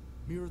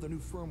 Mirror the new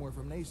firmware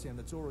from an ASAM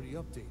that's already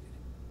updated.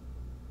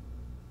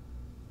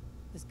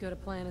 As good a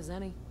plan as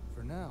any.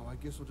 For now, I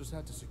guess we'll just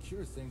have to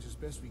secure things as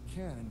best we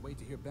can and wait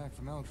to hear back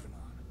from Algernon.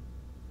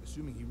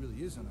 Assuming he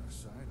really is on our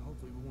side,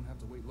 hopefully we won't have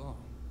to wait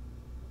long.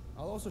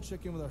 I'll also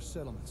check in with our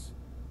settlements.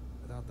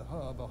 Without the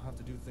hub, I'll have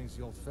to do things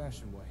the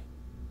old-fashioned way.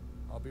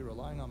 I'll be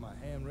relying on my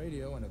ham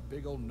radio and a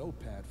big old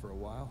notepad for a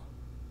while.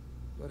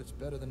 But it's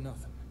better than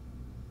nothing.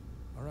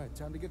 Alright,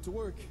 time to get to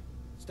work.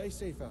 Stay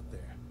safe out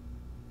there.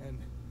 And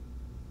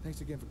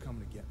thanks again for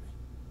coming to get me.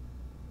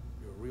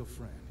 You're a real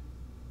friend.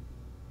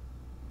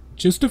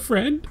 Just a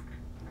friend?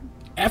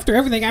 After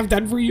everything I've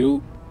done for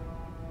you?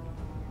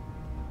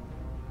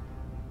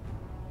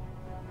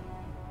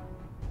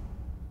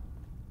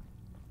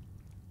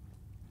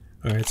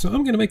 Alright, so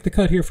I'm going to make the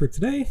cut here for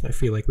today. I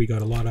feel like we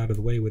got a lot out of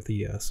the way with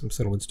the Some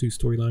Settlements 2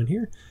 storyline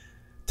here.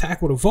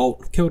 Tackled a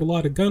vault, killed a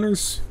lot of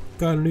gunners,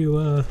 got a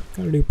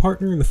new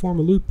partner in the form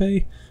of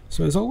Lupe.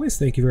 So as always,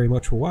 thank you very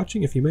much for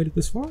watching. If you made it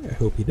this far, I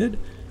hope you did.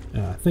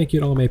 Thank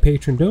you to all my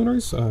patron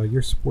donors.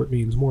 Your support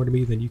means more to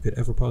me than you could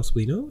ever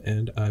possibly know,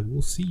 and I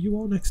will see you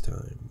all next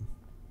time.